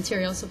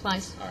 material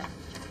supplies. All right.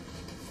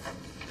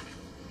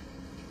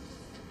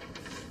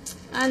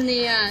 On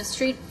the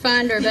street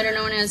fund, or better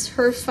known as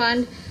HERF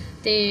fund,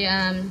 the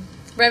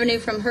revenue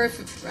from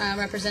HERF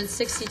represents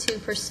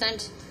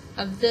 62%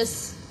 of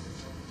this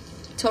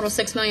total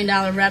 $6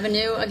 million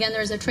revenue. Again,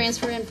 there's a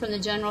transfer in from the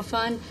general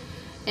fund,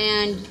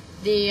 and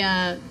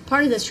the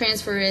part of this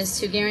transfer is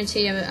to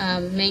guarantee a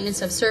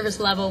maintenance of service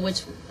level,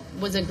 which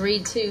was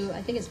agreed to,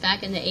 I think it's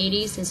back in the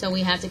 80s, and so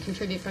we have to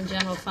contribute from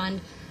general fund.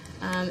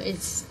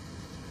 It's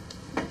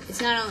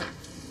not only,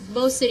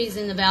 most cities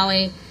in the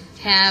valley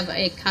have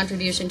a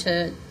contribution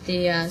to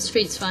the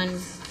streets fund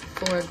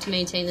to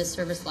maintain this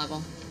service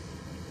level.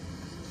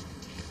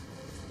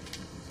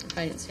 If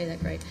I didn't say that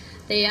great.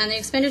 On the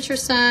expenditure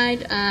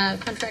side,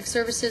 contract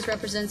services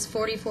represents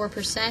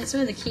 44%.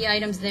 Some of the key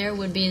items there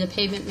would be the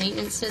pavement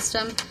maintenance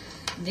system.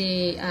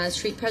 The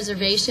street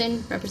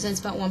preservation represents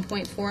about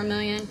 $1.4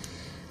 million.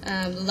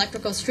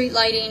 Electrical street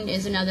lighting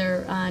is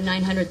another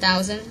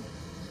 $900,000.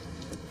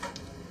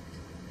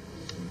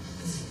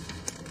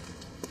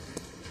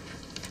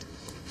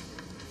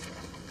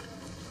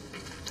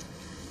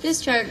 This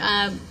chart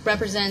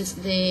represents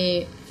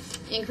the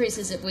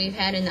increases that we've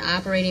had in the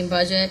operating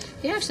budget.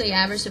 We actually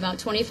averaged about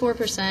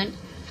 24%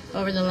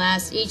 over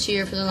each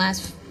year for the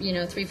last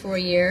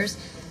 3-4 years.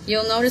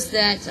 You'll notice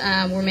that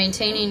we're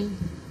maintaining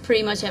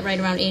pretty much at right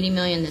around $80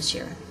 million this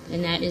year,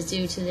 and that is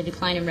due to the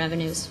decline in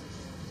revenues.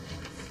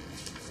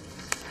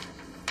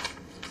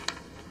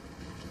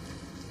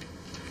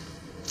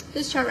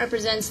 This chart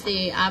represents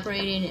the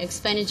operating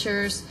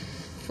expenditures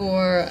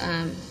for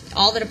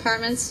all the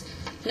departments.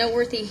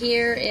 Noteworthy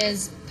here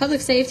is public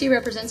safety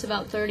represents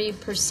about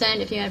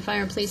 30% if you add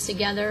fire and police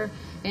together,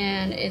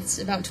 and it's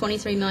about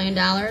 $23 million.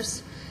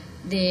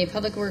 The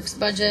public works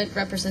budget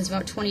represents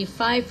about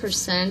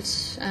 25%.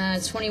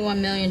 It's $21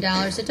 million.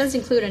 It does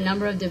include a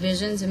number of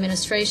divisions: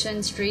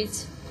 administration,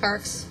 streets,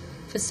 parks,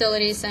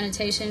 facilities,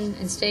 sanitation,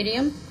 and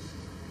stadium.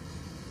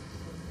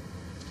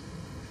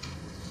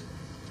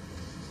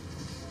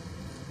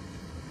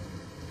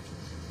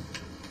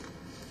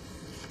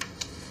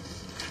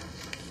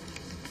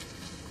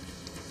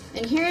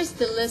 And here's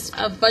the list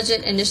of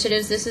budget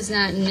initiatives. This is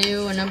not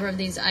new. A number of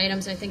these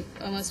items, I think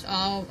almost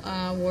all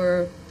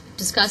were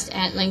discussed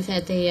at length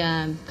at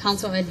the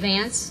council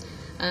advance.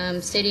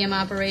 Stadium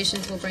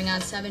operations will bring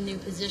on 7 new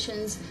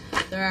positions.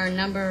 There are a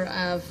number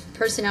of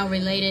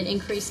personnel-related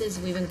increases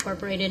we've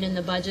incorporated in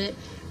the budget.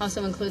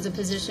 Also includes a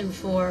position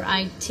for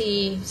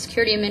IT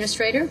security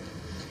administrator.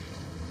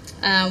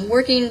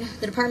 The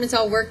departments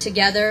all work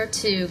together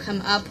to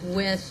come up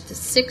with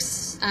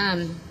 6.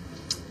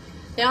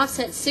 They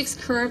offset 6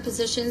 current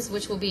positions,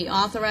 which will be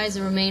authorized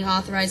and remain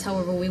authorized.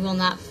 However, we will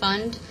not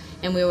fund,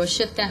 and we will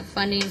shift that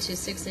funding to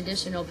 6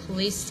 additional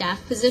police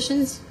staff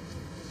positions.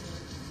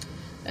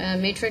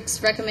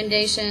 Matrix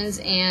recommendations,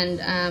 and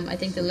I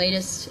think the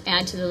latest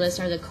add to the list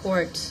are the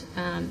court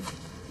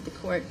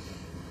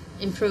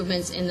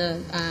improvements in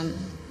the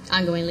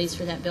ongoing lease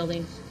for that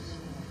building.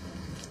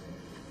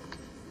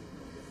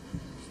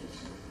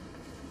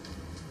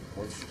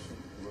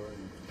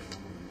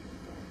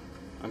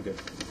 I'm good.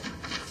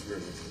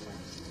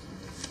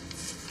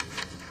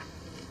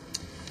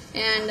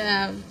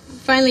 And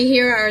finally,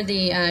 here are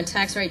the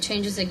tax rate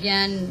changes.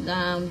 Again,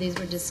 these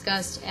were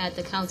discussed at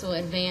the council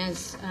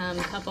advance. A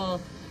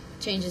couple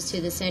changes to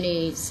the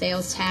city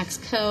sales tax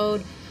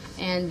code,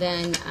 and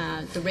then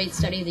the rate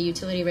study, the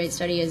utility rate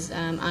study, is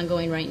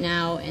ongoing right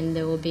now, and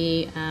there will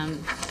be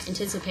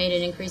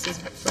anticipated increases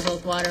for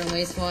both water and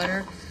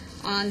wastewater.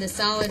 On the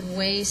solid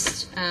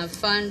waste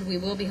fund, we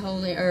will be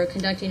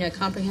conducting a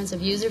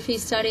comprehensive user fee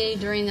study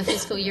during the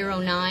fiscal year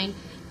 09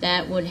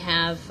 that would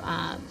have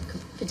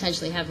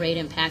potentially have rate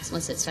impacts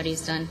once that study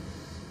is done.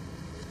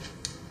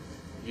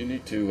 You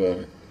need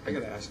to. I got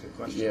to ask a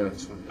question Yeah. on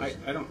this one.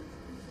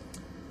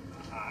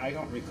 I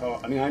don't recall.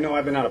 I mean, I know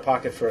I've been out of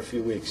pocket for a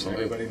few weeks. Well,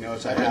 Everybody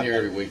knows I I've been have. here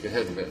every week. It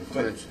hasn't been.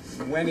 But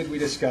when did we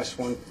discuss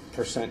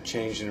 1%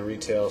 change in a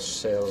retail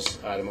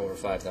sales item over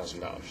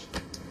 $5,000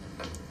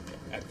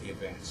 at the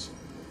advance?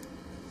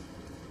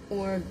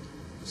 Or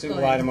Single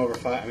Go ahead. item over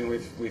 5. I mean,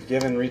 we've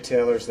given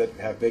retailers that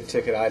have big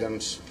ticket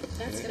items.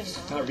 That's and been it's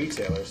gone. not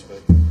retailers,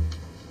 but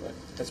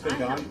that's been I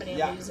gone. haven't been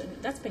able to use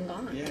it. That's been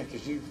gone. Yeah,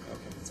 because you.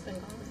 Okay. It's been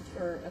gone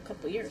for a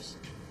couple of years.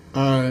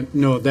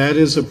 No, that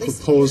is a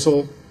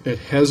proposal. It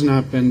has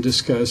not been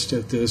discussed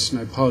at this, and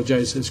I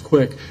apologize, it's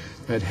quick.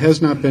 That has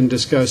not been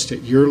discussed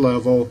at your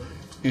level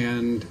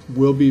and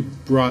will be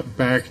brought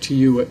back to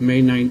you at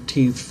May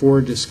 19th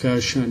for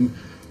discussion.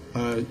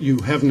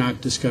 You have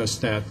not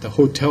discussed that. The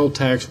hotel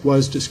tax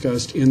was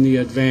discussed in the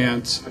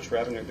advance. How much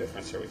revenue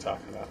difference are we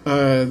talking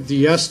about?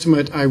 The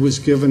estimate I was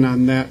given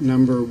on that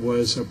number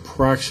was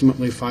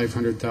approximately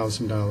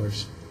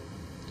 $500,000.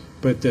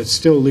 But that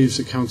still leaves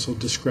the council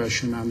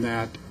discretion on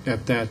that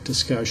at that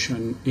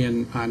discussion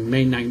on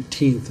May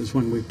 19th is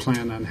when we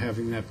plan on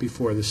having that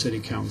before the city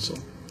council.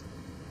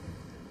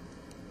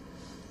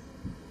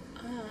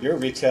 You're a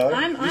retailer.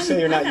 You say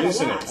you're not I'm at a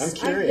using it. loss. I'm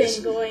curious.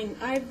 I've been going.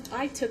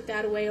 I took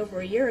that away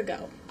over a year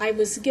ago. I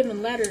was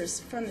given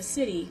letters from the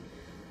city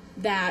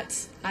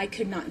that I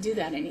could not do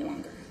that any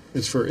longer.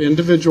 It's for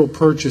individual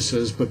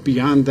purchases, but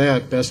beyond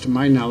that, best of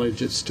my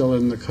knowledge, it's still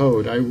in the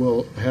code. I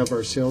will have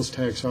our sales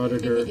tax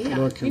auditor Yeah,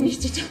 look we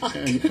need to talk.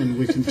 and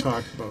we can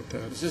talk about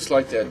that. Is this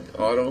like that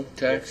auto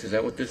tax? Is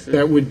that what this is?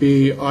 That would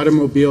be,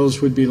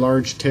 automobiles would be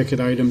large ticket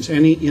items,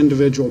 any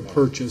individual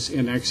purchase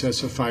in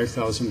excess of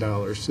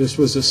 $5,000. This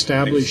was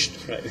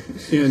established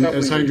in,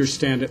 as I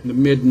understand it, in the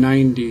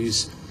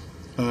mid-'90s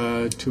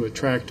to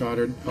attract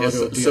auto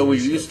dealerships. So we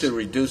used to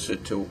reduce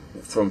it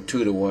from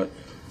 2 to what?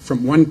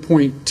 From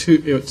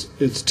 1.2,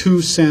 it's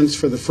 2 cents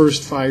for the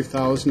first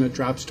 5,000. It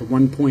drops to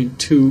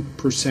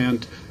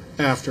 1.2%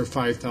 after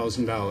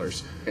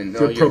 $5,000. And now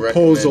The you're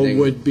proposal recommending-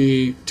 would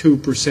be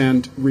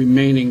 2%,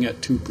 remaining at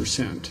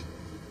 2%,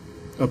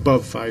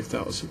 above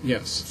 5,000,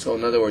 yes. So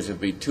in other words, it'd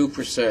be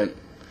 2%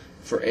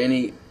 for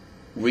any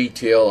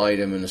retail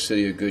item in the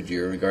city of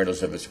Goodyear,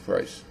 regardless of its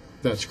price.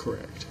 That's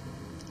correct.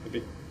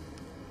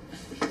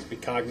 Be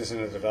cognizant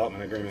of the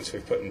development agreements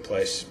we've put in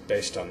place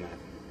based on that.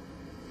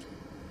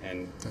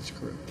 And That's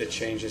correct. the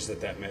changes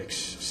that makes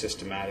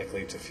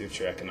systematically to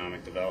future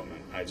economic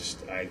development.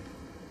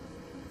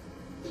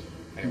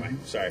 Anyway,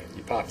 sorry,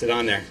 you popped it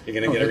on there. You're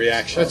going to get a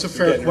reaction. That's a You're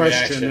fair getting a question,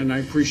 reaction. and I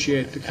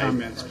appreciate the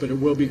comments, but it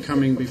will be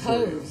coming before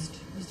you. Proposed.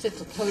 You said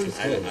proposed.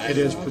 It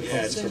is proposed,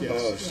 Yeah, it's yes.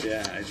 proposed,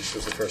 yeah. It just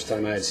was the first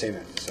time I had seen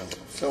it, so.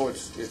 So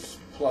it's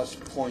plus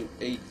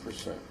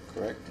 0.8%,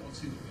 correct?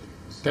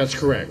 That's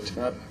correct.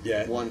 Not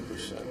Yeah.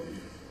 1%.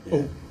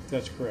 Oh,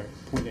 that's correct,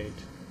 0.8.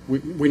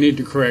 We need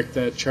to correct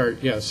that chart,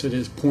 yes, it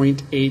is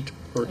 0.8,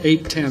 or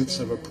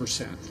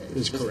 0.8%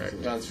 is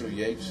correct. Gone through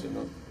Yates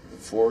and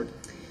Ford?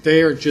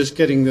 They are just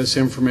getting this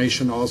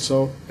information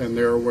also, and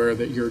they're aware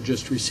that you're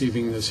just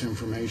receiving this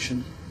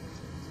information.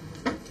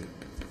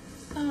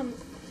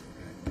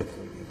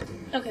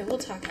 Okay, we'll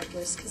talk after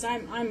this because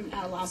I'm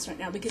at a loss right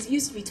now because it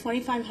used to be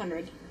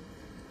 2,500.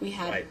 We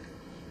had, Right.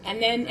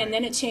 and then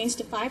it changed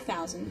to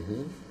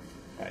 5,000.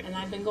 Right. And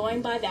I've been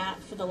going by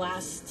that for the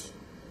last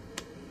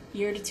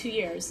year to 2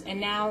 years, and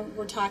now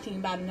we're talking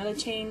about another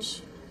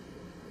change.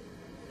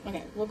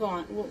 Okay, we'll go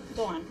on. We'll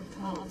go on.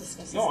 I'll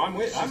discuss this. No, I'm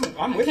with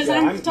you. Because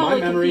I'm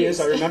totally my memory is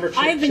I confused. remember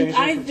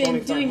I've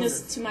been doing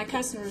this to my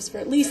customers for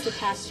at least the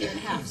past year and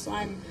a half, so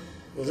I'm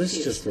Well, this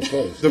is just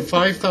proposed. The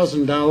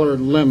 $5,000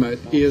 limit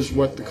is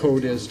what the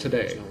code is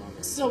today.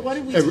 So what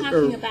are we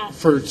talking about?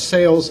 For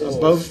sales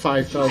above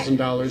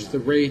 $5,000, the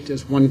rate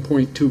is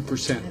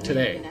 1.2%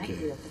 today.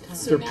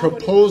 So The now what do you-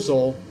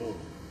 proposal,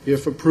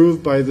 if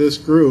approved by this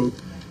group,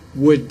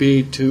 would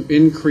be to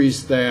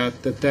increase that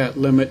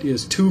limit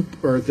is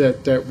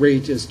that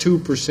rate is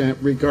 2%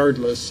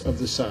 regardless of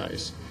the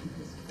size.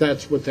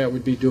 That's what that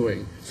would be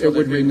doing. So It would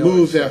there'd be no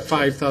remove that exception.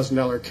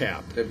 $5,000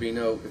 cap. There'd be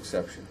no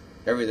exception.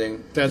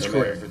 Everything. That's no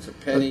matter correct. If it's a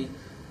penny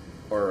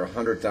or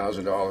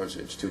 $100,000,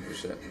 it's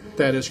 2%.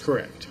 That is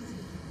correct.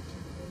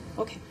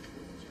 Okay.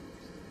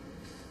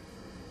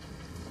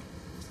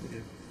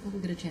 We'll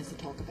get a chance to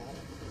talk about it.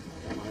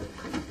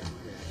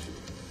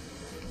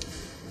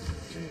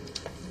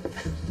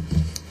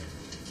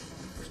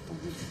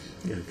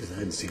 Yeah, because I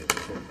hadn't seen it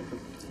before.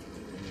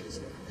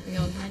 We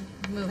go ahead,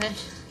 move ahead.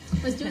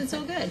 I was doing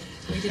so good.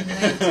 We didn't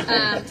wait.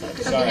 I'll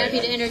be happy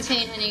to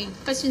entertain any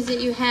questions that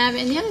you have.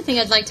 And the other thing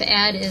I'd like to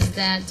add is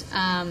that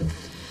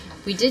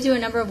we did do a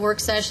number of work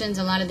sessions.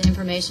 A lot of the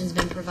information's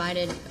been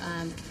provided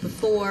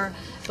before,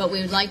 but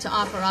we would like to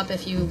offer up,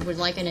 if you would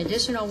like an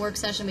additional work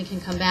session, we can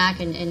come back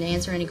and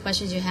answer any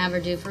questions you have or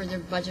do further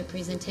budget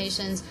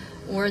presentations.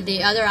 Or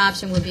the other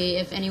option would be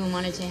if anyone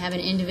wanted to have an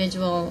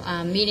individual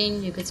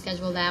meeting, you could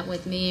schedule that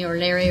with me or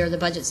Larry or the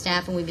budget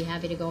staff, and we'd be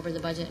happy to go over the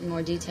budget in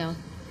more detail.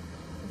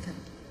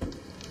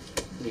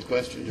 Any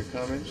questions or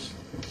comments?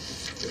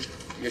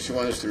 I guess you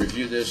want us to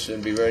review this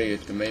and be ready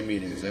at the May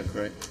meeting, is that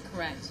correct?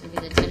 Correct. It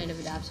would be the tentative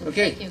adoption.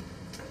 Okay. Thank you.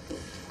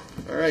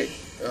 All right.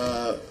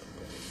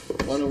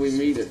 Why don't we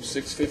meet at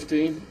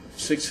 6:15?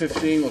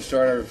 6:15, we'll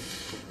start our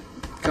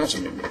council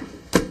meeting.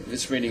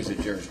 This meeting is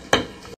adjourned.